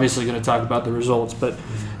it. We're obviously going to talk about the results, but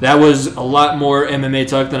that was a lot more MMA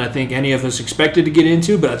talk than I think any of us expected to get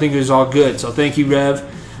into, but I think it was all good. So thank you, Rev.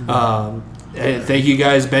 Thank you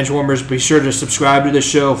guys, Benchwarmers. Be sure to subscribe to the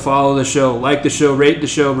show, follow the show, like the show, rate the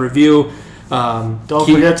show, review. Don't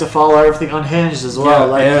forget to follow everything Unhinged as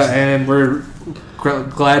well. And we're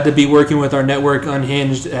glad to be working with our Network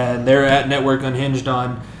Unhinged, and they're at Network Unhinged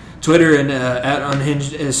on Twitter and at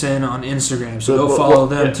UnhingedSN on Instagram. So go follow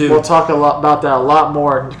them too. We'll talk about that a lot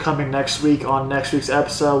more coming next week on next week's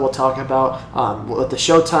episode. We'll talk about with the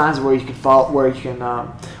show times where you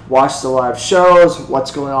can watch the live shows,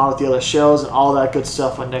 what's going on with the other shows, and all that good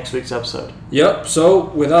stuff on next week's episode. Yep. So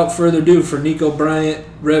without further ado, for Nico Bryant,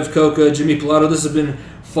 Rev Coca, Jimmy Pilato, this has been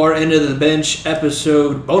Far End of the Bench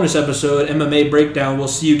episode, bonus episode, MMA breakdown. We'll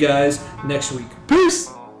see you guys next week. Peace.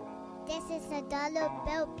 This is a dollar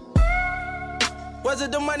bill. Was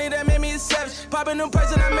it the money that made me a savage? Popping them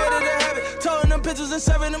prices and I made it a habit. Towing them pictures and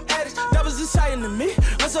serving them addicts. That was exciting to me.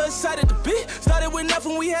 I'm so excited to be. Started with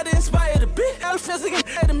nothing, we had to inspire the beat. Elephants looking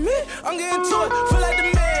at me. I'm getting to it, feel like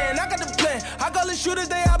the man. I got the plan. I call the shooters,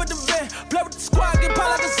 they out with the van. Play with the squad, get pop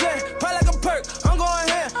like a slam. Pop like a perk. I'm going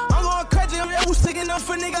ham. I'm going crazy. I'm sticking up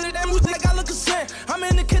for niggas. That music, I look a sand. I'm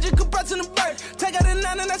in the kitchen, compressing the bird. Take out the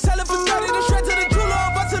 9 and I sell it for 30.